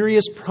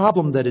serious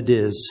problem that it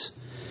is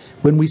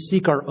when we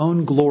seek our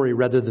own glory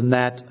rather than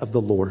that of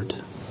the Lord.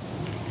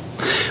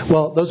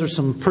 Well, those are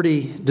some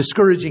pretty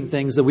discouraging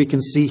things that we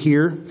can see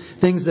here.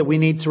 Things that we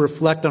need to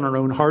reflect on our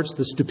own hearts.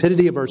 The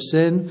stupidity of our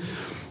sin.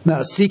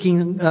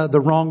 seeking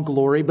the wrong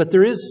glory. But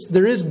there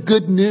is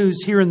good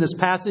news here in this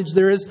passage.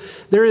 There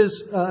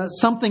is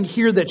something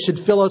here that should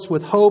fill us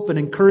with hope and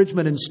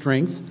encouragement and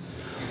strength.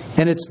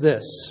 And it's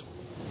this: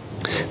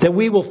 that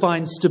we will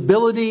find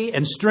stability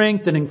and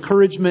strength and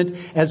encouragement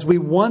as we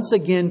once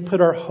again put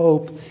our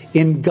hope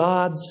in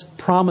God's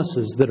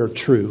promises that are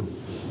true.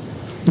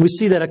 We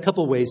see that a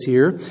couple ways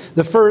here.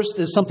 The first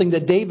is something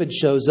that David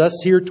shows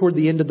us here toward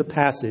the end of the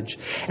passage.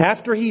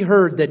 After he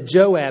heard that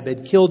Joab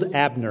had killed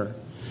Abner,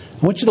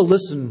 I want you to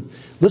listen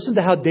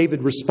to how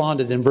David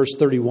responded in verse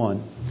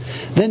 31.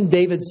 Then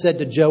David said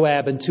to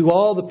Joab and to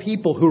all the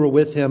people who were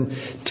with him,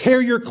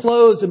 "Tear your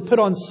clothes and put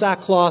on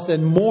sackcloth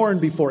and mourn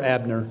before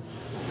Abner."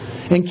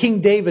 And King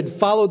David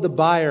followed the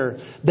bier.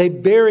 They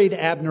buried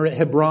Abner at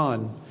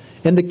Hebron.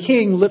 And the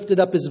king lifted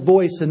up his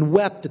voice and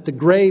wept at the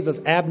grave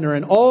of Abner.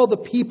 And all the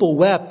people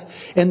wept.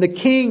 And the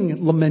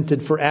king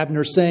lamented for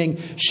Abner, saying,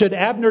 "Should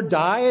Abner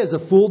die as a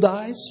fool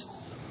dies?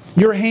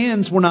 Your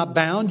hands were not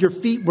bound, your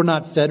feet were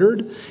not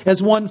fettered.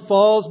 As one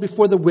falls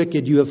before the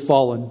wicked, you have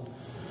fallen."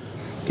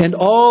 And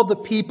all the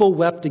people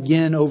wept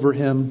again over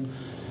him.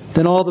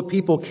 Then all the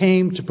people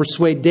came to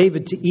persuade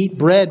David to eat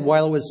bread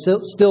while it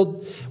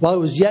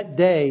was yet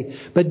day.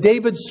 But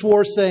David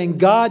swore, saying,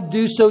 "God,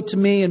 do so to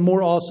me and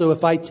more also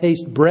if I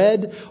taste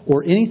bread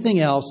or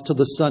anything else till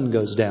the sun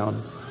goes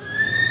down."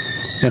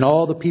 And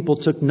all the people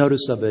took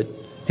notice of it,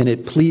 and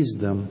it pleased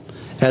them,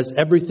 as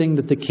everything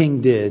that the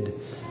king did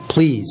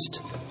pleased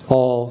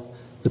all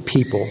the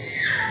people.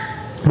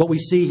 What we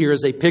see here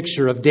is a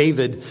picture of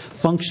David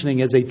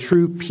functioning as a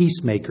true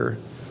peacemaker.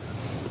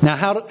 Now,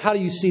 how do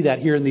you see that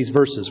here in these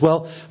verses?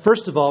 Well,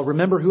 first of all,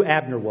 remember who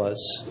Abner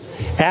was.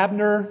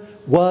 Abner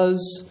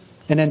was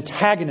an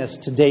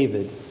antagonist to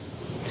David.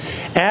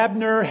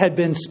 Abner had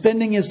been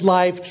spending his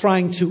life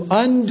trying to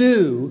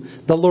undo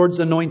the Lord's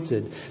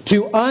anointed,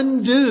 to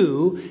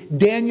undo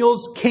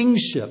Daniel's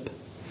kingship.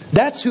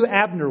 That's who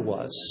Abner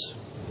was.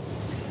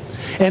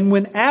 And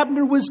when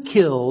Abner was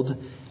killed,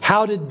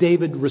 how did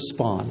David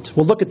respond?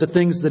 Well, look at the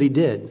things that he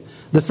did.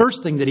 The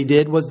first thing that he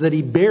did was that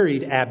he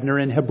buried Abner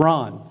in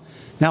Hebron.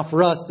 Now,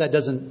 for us, that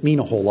doesn't mean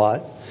a whole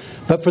lot.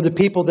 But for the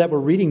people that were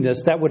reading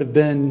this, that would have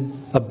been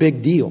a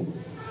big deal.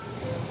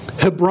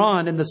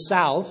 Hebron in the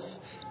south,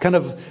 kind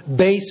of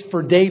base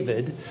for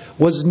David,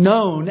 was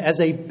known as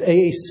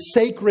a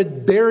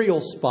sacred burial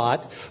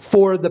spot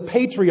for the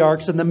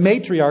patriarchs and the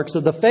matriarchs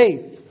of the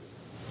faith.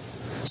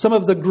 Some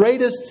of the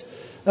greatest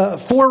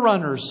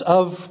forerunners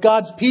of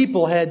God's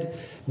people had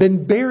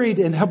been buried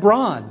in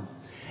Hebron.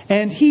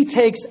 And he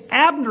takes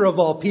Abner of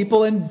all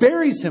people and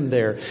buries him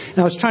there. And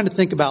I was trying to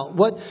think about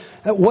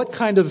what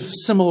kind of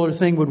similar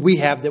thing would we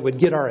have that would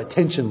get our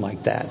attention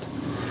like that.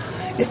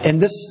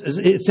 And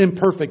it's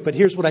imperfect, but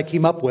here's what I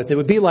came up with. It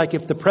would be like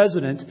if the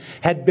president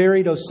had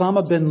buried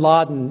Osama bin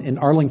Laden in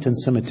Arlington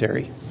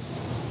Cemetery.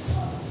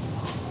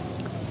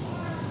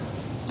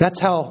 That's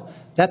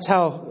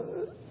how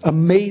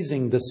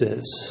amazing this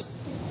is.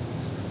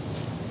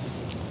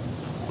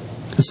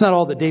 It's not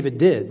all that David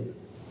did.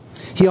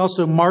 He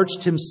also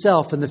marched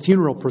himself in the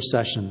funeral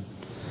procession.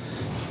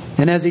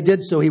 And as he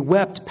did so, he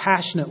wept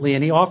passionately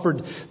and he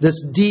offered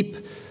this deep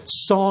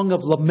song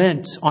of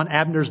lament on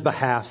Abner's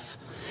behalf.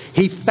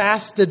 He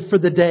fasted for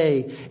the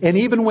day. And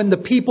even when the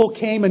people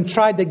came and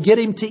tried to get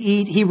him to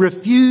eat, he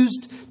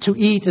refused to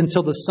eat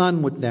until the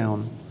sun went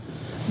down.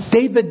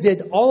 David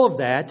did all of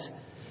that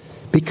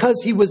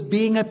because he was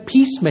being a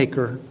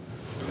peacemaker.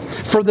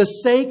 For the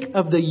sake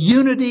of the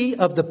unity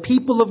of the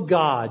people of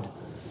God,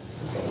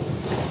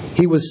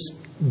 he was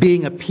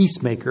being a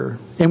peacemaker.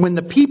 And when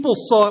the people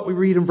saw it, we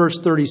read in verse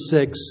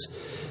 36,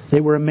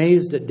 they were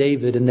amazed at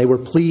David and they were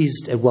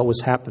pleased at what was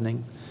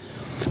happening.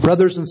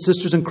 Brothers and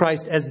sisters in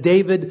Christ, as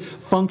David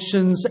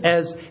functions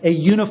as a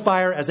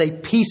unifier, as a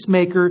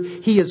peacemaker,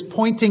 he is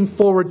pointing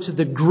forward to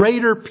the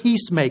greater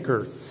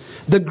peacemaker,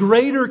 the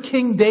greater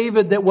King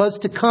David that was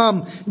to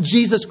come,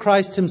 Jesus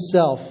Christ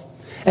himself.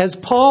 As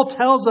Paul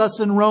tells us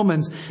in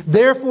Romans,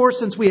 therefore,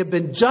 since we have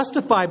been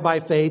justified by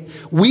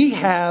faith, we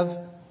have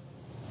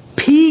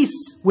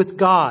peace with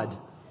God.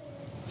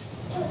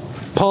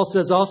 Paul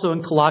says also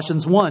in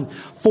Colossians 1,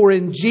 for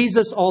in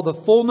Jesus all the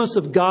fullness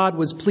of God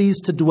was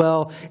pleased to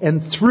dwell,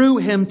 and through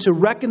him to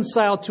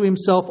reconcile to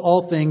himself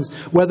all things,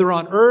 whether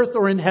on earth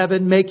or in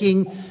heaven,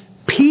 making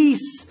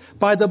peace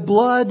by the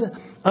blood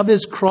of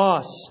his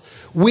cross.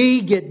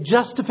 We get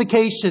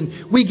justification,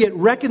 we get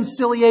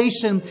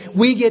reconciliation,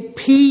 we get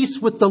peace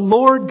with the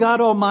Lord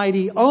God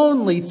Almighty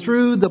only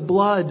through the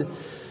blood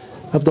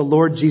of the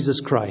Lord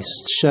Jesus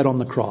Christ shed on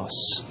the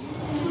cross.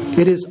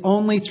 It is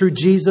only through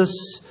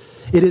Jesus,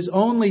 it is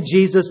only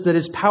Jesus that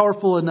is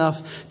powerful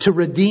enough to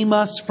redeem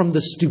us from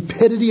the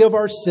stupidity of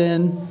our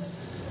sin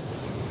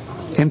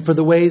and for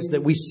the ways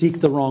that we seek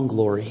the wrong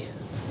glory.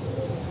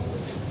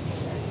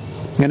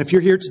 And if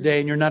you're here today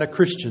and you're not a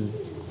Christian,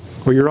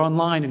 or you're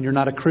online and you're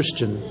not a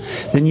Christian,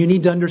 then you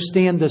need to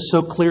understand this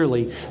so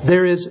clearly.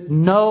 There is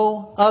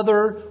no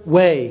other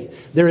way.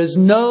 There is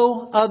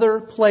no other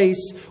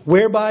place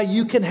whereby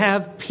you can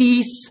have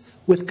peace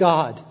with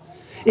God.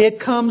 It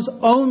comes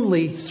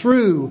only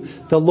through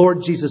the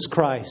Lord Jesus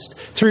Christ,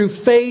 through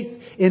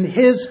faith in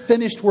His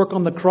finished work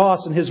on the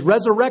cross and His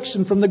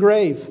resurrection from the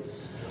grave.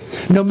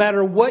 No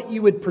matter what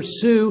you would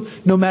pursue,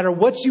 no matter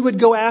what you would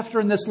go after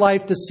in this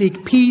life to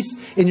seek peace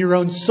in your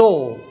own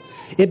soul,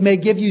 it may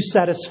give you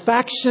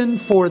satisfaction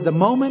for the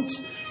moment,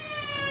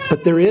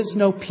 but there is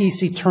no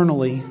peace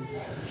eternally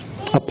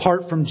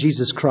apart from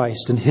Jesus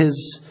Christ and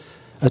His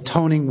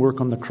atoning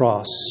work on the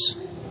cross.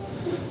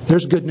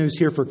 There's good news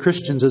here for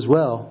Christians as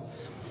well.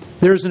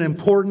 There's an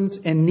important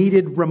and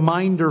needed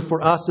reminder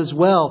for us as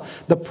well.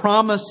 The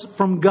promise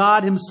from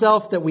God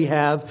Himself that we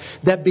have,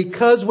 that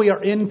because we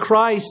are in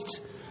Christ,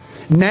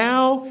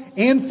 now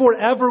and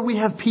forever we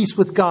have peace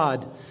with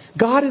God.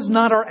 God is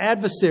not our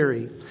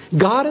adversary.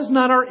 God is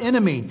not our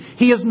enemy.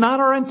 He is not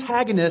our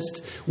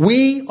antagonist.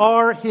 We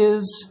are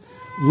His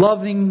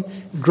loving,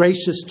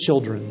 gracious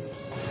children.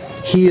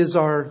 He is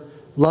our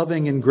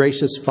loving and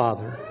gracious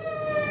Father.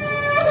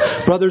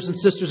 Brothers and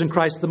sisters in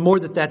Christ, the more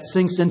that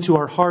sinks into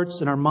our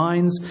hearts and our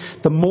minds,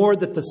 the more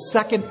that the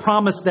second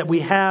promise that we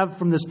have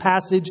from this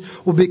passage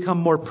will become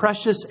more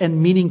precious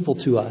and meaningful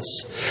to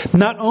us.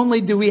 Not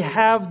only do we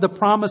have the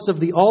promise of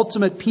the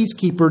ultimate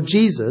peacekeeper,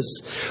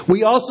 Jesus,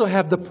 we also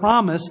have the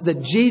promise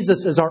that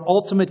Jesus is our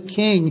ultimate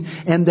King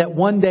and that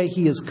one day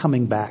He is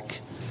coming back.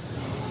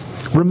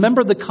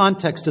 Remember the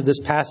context of this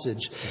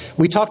passage.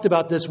 We talked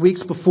about this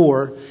weeks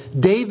before.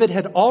 David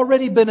had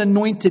already been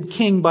anointed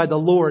king by the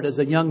Lord as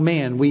a young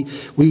man. We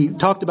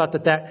talked about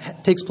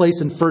that takes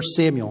place in 1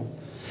 Samuel.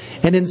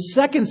 And in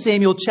 2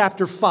 Samuel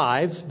chapter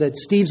 5, that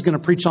Steve's going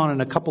to preach on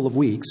in a couple of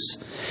weeks,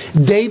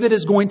 David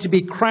is going to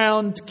be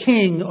crowned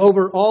king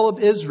over all of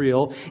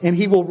Israel, and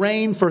he will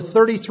reign for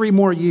 33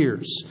 more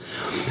years.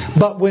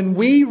 But when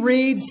we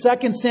read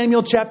 2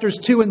 Samuel chapters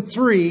 2 and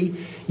 3,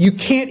 you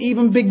can't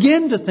even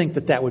begin to think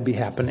that would be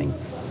happening.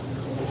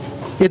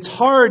 It's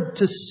hard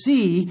to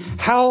see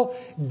how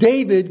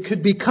David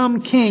could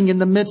become king in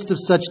the midst of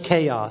such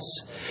chaos.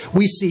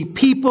 We see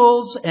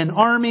peoples and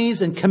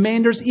armies and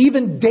commanders,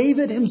 even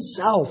David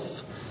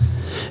himself,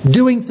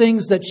 doing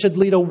things that should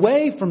lead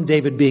away from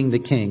David being the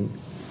king.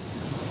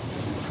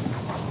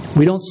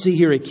 We don't see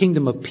here a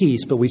kingdom of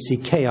peace, but we see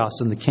chaos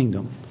in the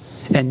kingdom.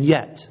 And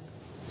yet,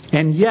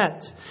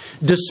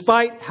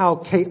 despite how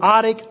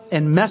chaotic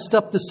and messed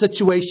up the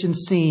situation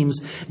seems,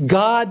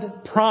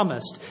 God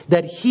promised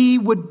that He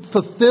would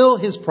fulfill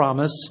His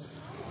promise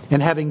in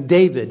having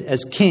David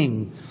as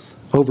king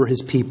over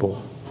His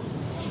people.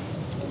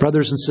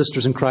 Brothers and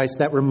sisters in Christ,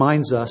 that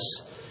reminds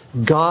us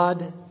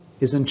God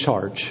is in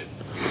charge.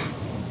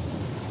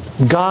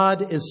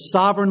 God is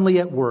sovereignly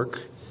at work.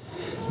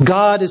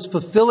 God is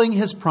fulfilling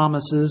His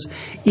promises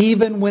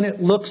even when it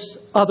looks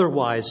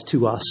otherwise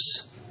to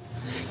us.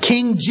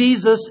 King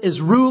Jesus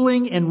is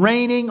ruling and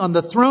reigning on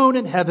the throne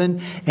in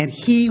heaven, and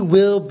He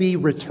will be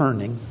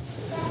returning.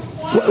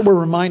 We're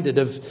reminded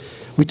of,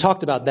 we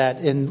talked about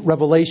that in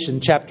Revelation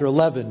chapter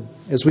 11.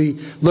 As we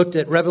looked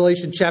at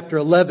Revelation chapter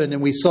 11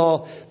 and we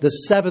saw the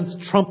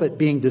seventh trumpet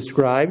being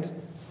described,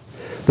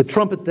 the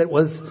trumpet that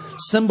was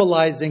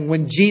symbolizing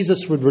when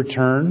Jesus would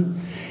return.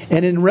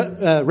 And in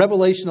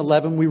Revelation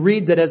 11, we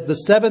read that as the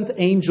seventh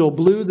angel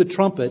blew the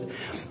trumpet,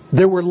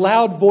 there were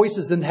loud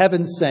voices in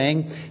heaven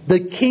saying, "The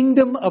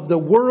kingdom of the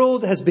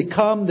world has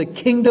become the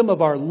kingdom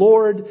of our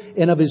Lord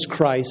and of His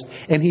Christ,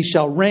 and He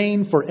shall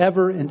reign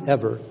forever and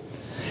ever."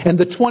 And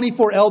the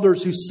 24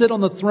 elders who sit on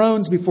the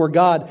thrones before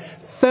God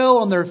fell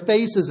on their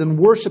faces and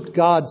worshipped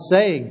God,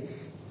 saying,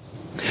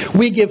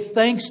 "We give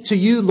thanks to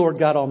You, Lord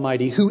God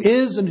Almighty, who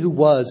is and who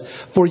was,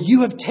 for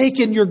You have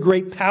taken Your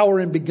great power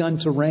and begun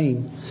to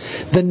reign.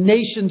 The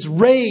nations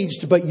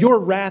raged, but Your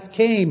wrath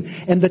came,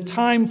 and the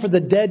time for the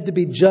dead to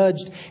be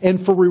judged,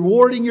 and for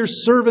rewarding Your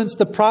servants,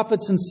 the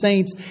prophets and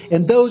saints,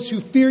 and those who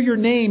fear Your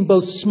name,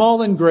 both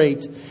small and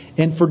great,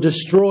 and for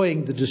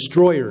destroying the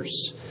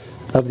destroyers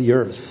of the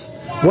earth."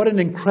 What an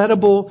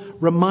incredible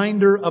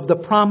reminder of the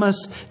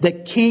promise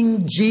that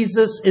King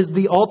Jesus is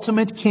the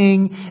ultimate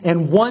King,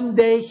 and one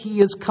day He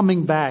is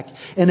coming back.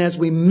 And as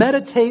we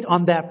meditate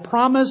on that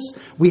promise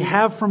we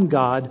have from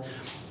God,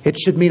 it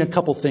should mean a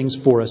couple things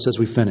for us as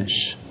we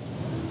finish.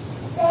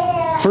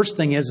 First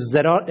thing is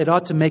that it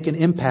ought to make an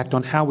impact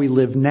on how we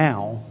live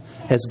now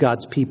as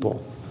God's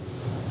people.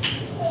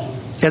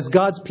 As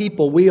God's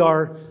people, we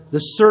are the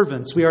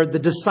servants, we are the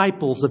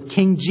disciples of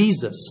King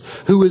Jesus,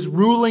 who is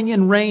ruling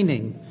and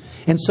reigning.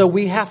 And so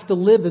we have to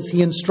live as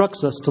He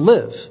instructs us to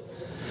live.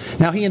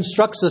 Now, He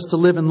instructs us to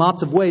live in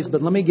lots of ways,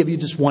 but let me give you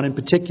just one in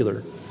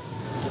particular.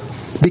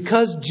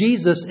 Because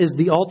Jesus is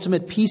the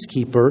ultimate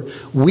peacekeeper,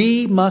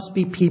 we must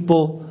be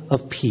people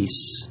of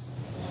peace.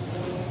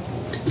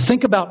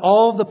 Think about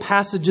all the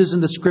passages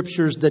in the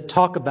Scriptures that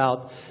talk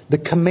about the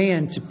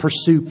command to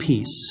pursue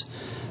peace.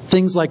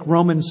 Things like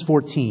Romans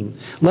 14.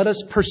 Let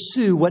us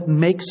pursue what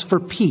makes for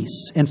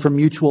peace and for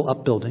mutual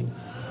upbuilding.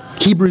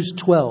 Hebrews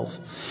 12.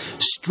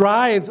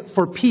 Strive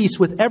for peace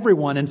with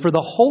everyone and for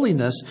the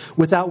holiness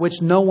without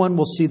which no one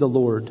will see the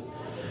Lord.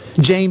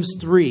 James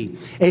 3.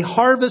 A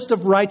harvest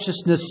of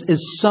righteousness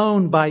is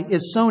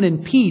sown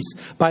in peace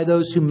by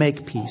those who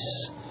make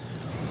peace.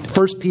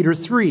 1 Peter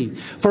 3,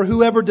 for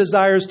whoever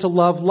desires to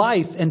love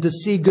life and to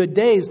see good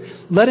days,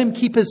 let him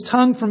keep his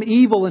tongue from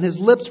evil and his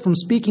lips from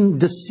speaking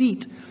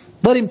deceit.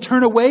 Let him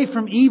turn away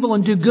from evil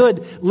and do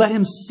good. Let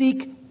him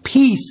seek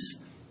peace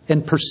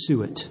and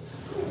pursue it.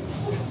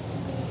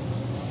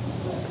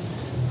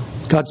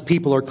 God's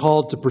people are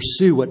called to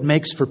pursue what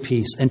makes for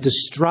peace and to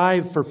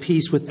strive for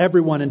peace with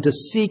everyone and to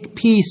seek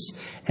peace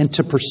and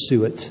to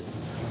pursue it.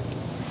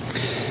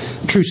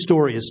 A true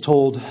story is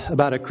told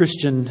about a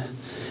Christian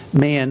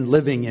man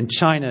living in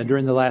China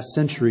during the last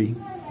century.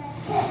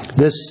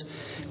 This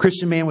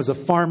Christian man was a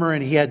farmer,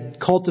 and he had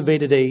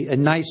cultivated a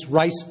nice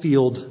rice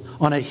field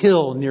on a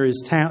hill near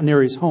his town,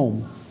 near his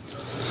home.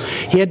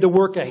 He had to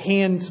work a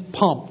hand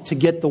pump to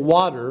get the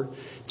water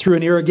through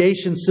an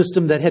irrigation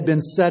system that had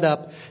been set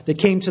up that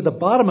came to the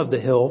bottom of the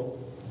hill,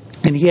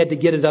 and he had to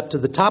get it up to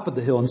the top of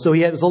the hill. And so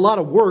it was a lot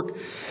of work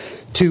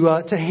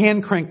to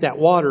hand crank that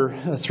water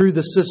through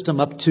the system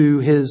up to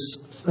his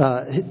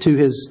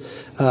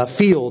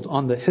field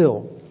on the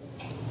hill.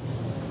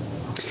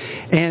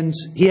 And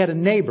he had a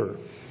neighbor.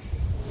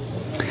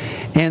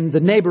 And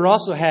the neighbor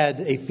also had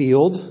a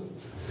field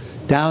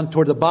down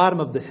toward the bottom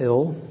of the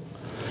hill.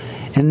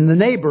 And the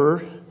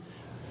neighbor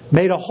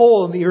made a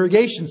hole in the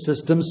irrigation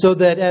system so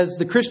that as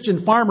the Christian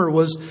farmer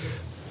was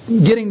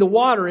getting the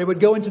water, it would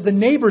go into the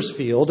neighbor's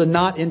field and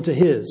not into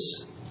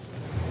his.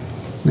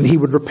 And he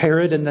would repair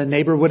it, and the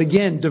neighbor would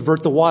again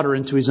divert the water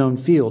into his own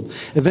field.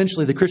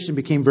 Eventually, the Christian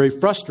became very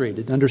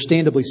frustrated,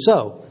 understandably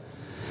so.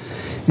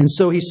 And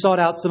so he sought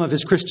out some of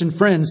his Christian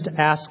friends to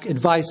ask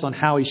advice on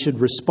how he should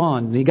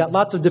respond. And he got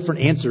lots of different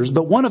answers,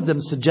 but one of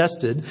them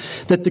suggested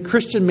that the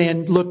Christian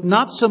man look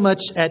not so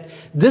much at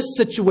this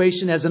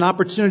situation as an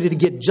opportunity to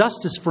get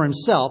justice for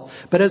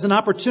himself, but as an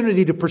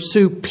opportunity to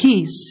pursue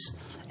peace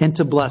and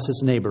to bless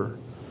his neighbor.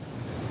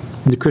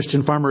 And the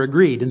Christian farmer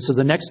agreed. And so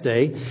the next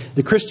day,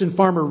 the Christian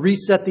farmer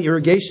reset the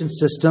irrigation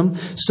system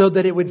so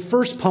that it would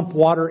first pump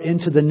water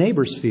into the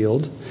neighbor's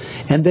field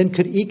and then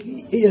could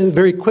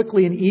very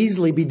quickly and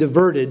easily be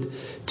diverted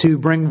to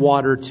bring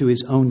water to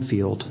his own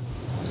field.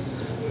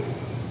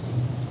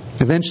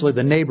 Eventually,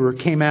 the neighbor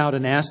came out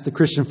and asked the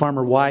Christian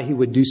farmer why he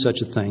would do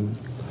such a thing.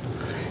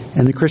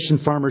 And the Christian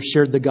farmer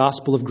shared the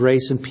gospel of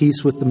grace and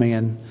peace with the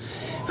man,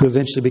 who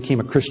eventually became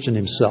a Christian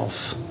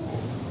himself.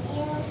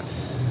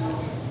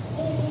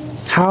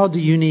 How do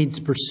you need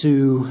to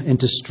pursue and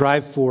to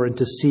strive for and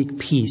to seek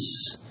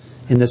peace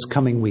in this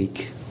coming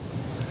week?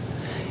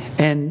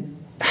 And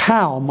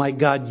how might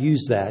God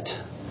use that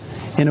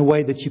in a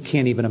way that you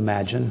can't even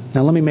imagine?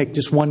 Now, let me make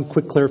just one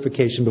quick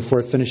clarification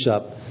before I finish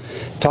up.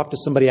 Talked to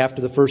somebody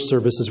after the first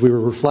service as we were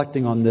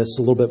reflecting on this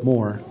a little bit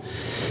more.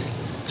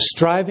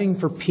 Striving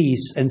for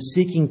peace and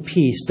seeking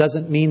peace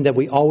doesn't mean that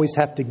we always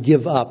have to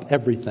give up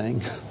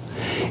everything.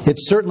 It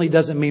certainly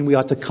doesn't mean we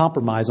ought to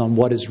compromise on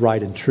what is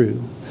right and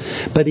true.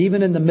 But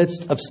even in the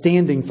midst of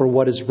standing for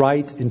what is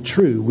right and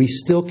true, we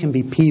still can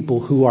be people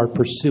who are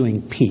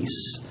pursuing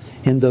peace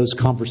in those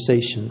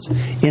conversations,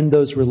 in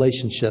those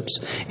relationships,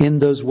 in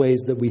those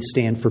ways that we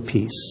stand for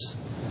peace.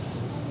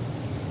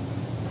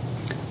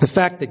 The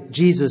fact that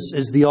Jesus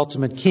is the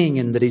ultimate King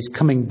and that He's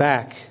coming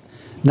back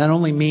not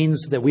only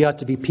means that we ought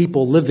to be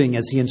people living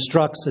as He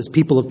instructs as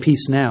people of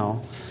peace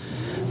now,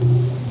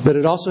 but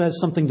it also has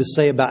something to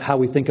say about how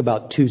we think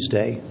about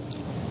Tuesday.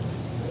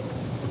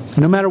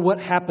 No matter what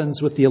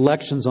happens with the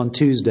elections on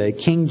Tuesday,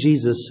 King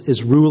Jesus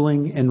is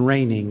ruling and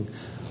reigning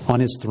on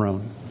His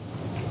throne.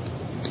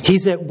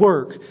 He's at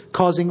work,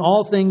 causing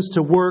all things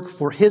to work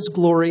for His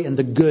glory and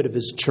the good of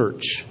His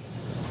church.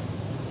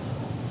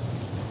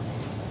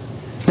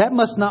 That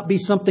must not be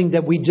something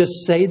that we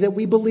just say that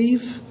we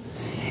believe.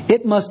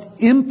 It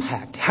must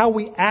impact how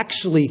we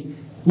actually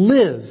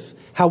live,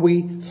 how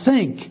we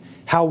think,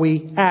 how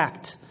we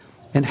act,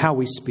 and how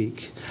we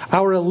speak.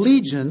 Our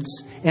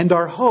allegiance and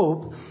our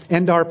hope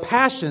and our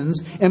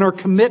passions and our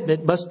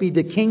commitment must be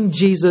to King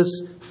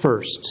Jesus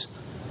first.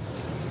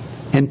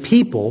 And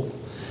people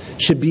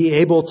should be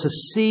able to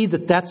see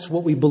that that's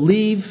what we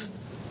believe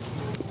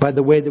by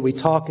the way that we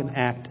talk and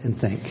act and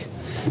think.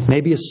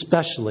 Maybe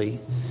especially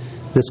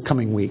this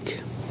coming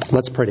week.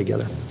 Let's pray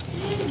together.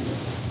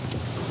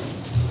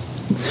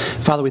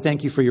 Father, we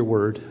thank You for Your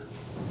word.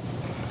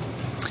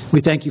 We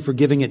thank You for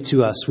giving it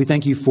to us. We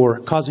thank You for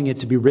causing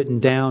it to be written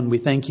down. We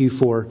thank You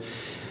for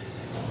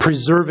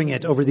preserving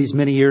it over these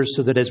many years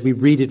so that as we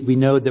read it, we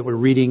know that we're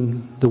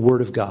reading the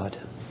Word of God.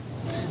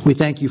 We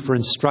thank You for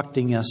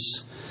instructing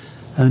us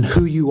on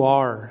who You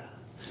are,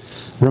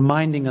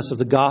 reminding us of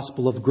the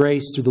gospel of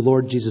grace through the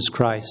Lord Jesus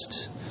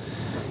Christ,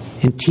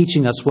 and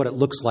teaching us what it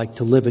looks like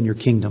to live in Your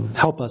kingdom.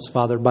 Help us,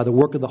 Father, by the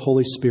work of the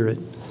Holy Spirit.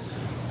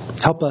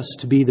 Help us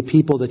to be the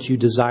people that You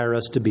desire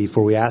us to be,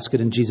 for we ask it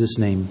in Jesus'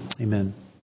 name. Amen.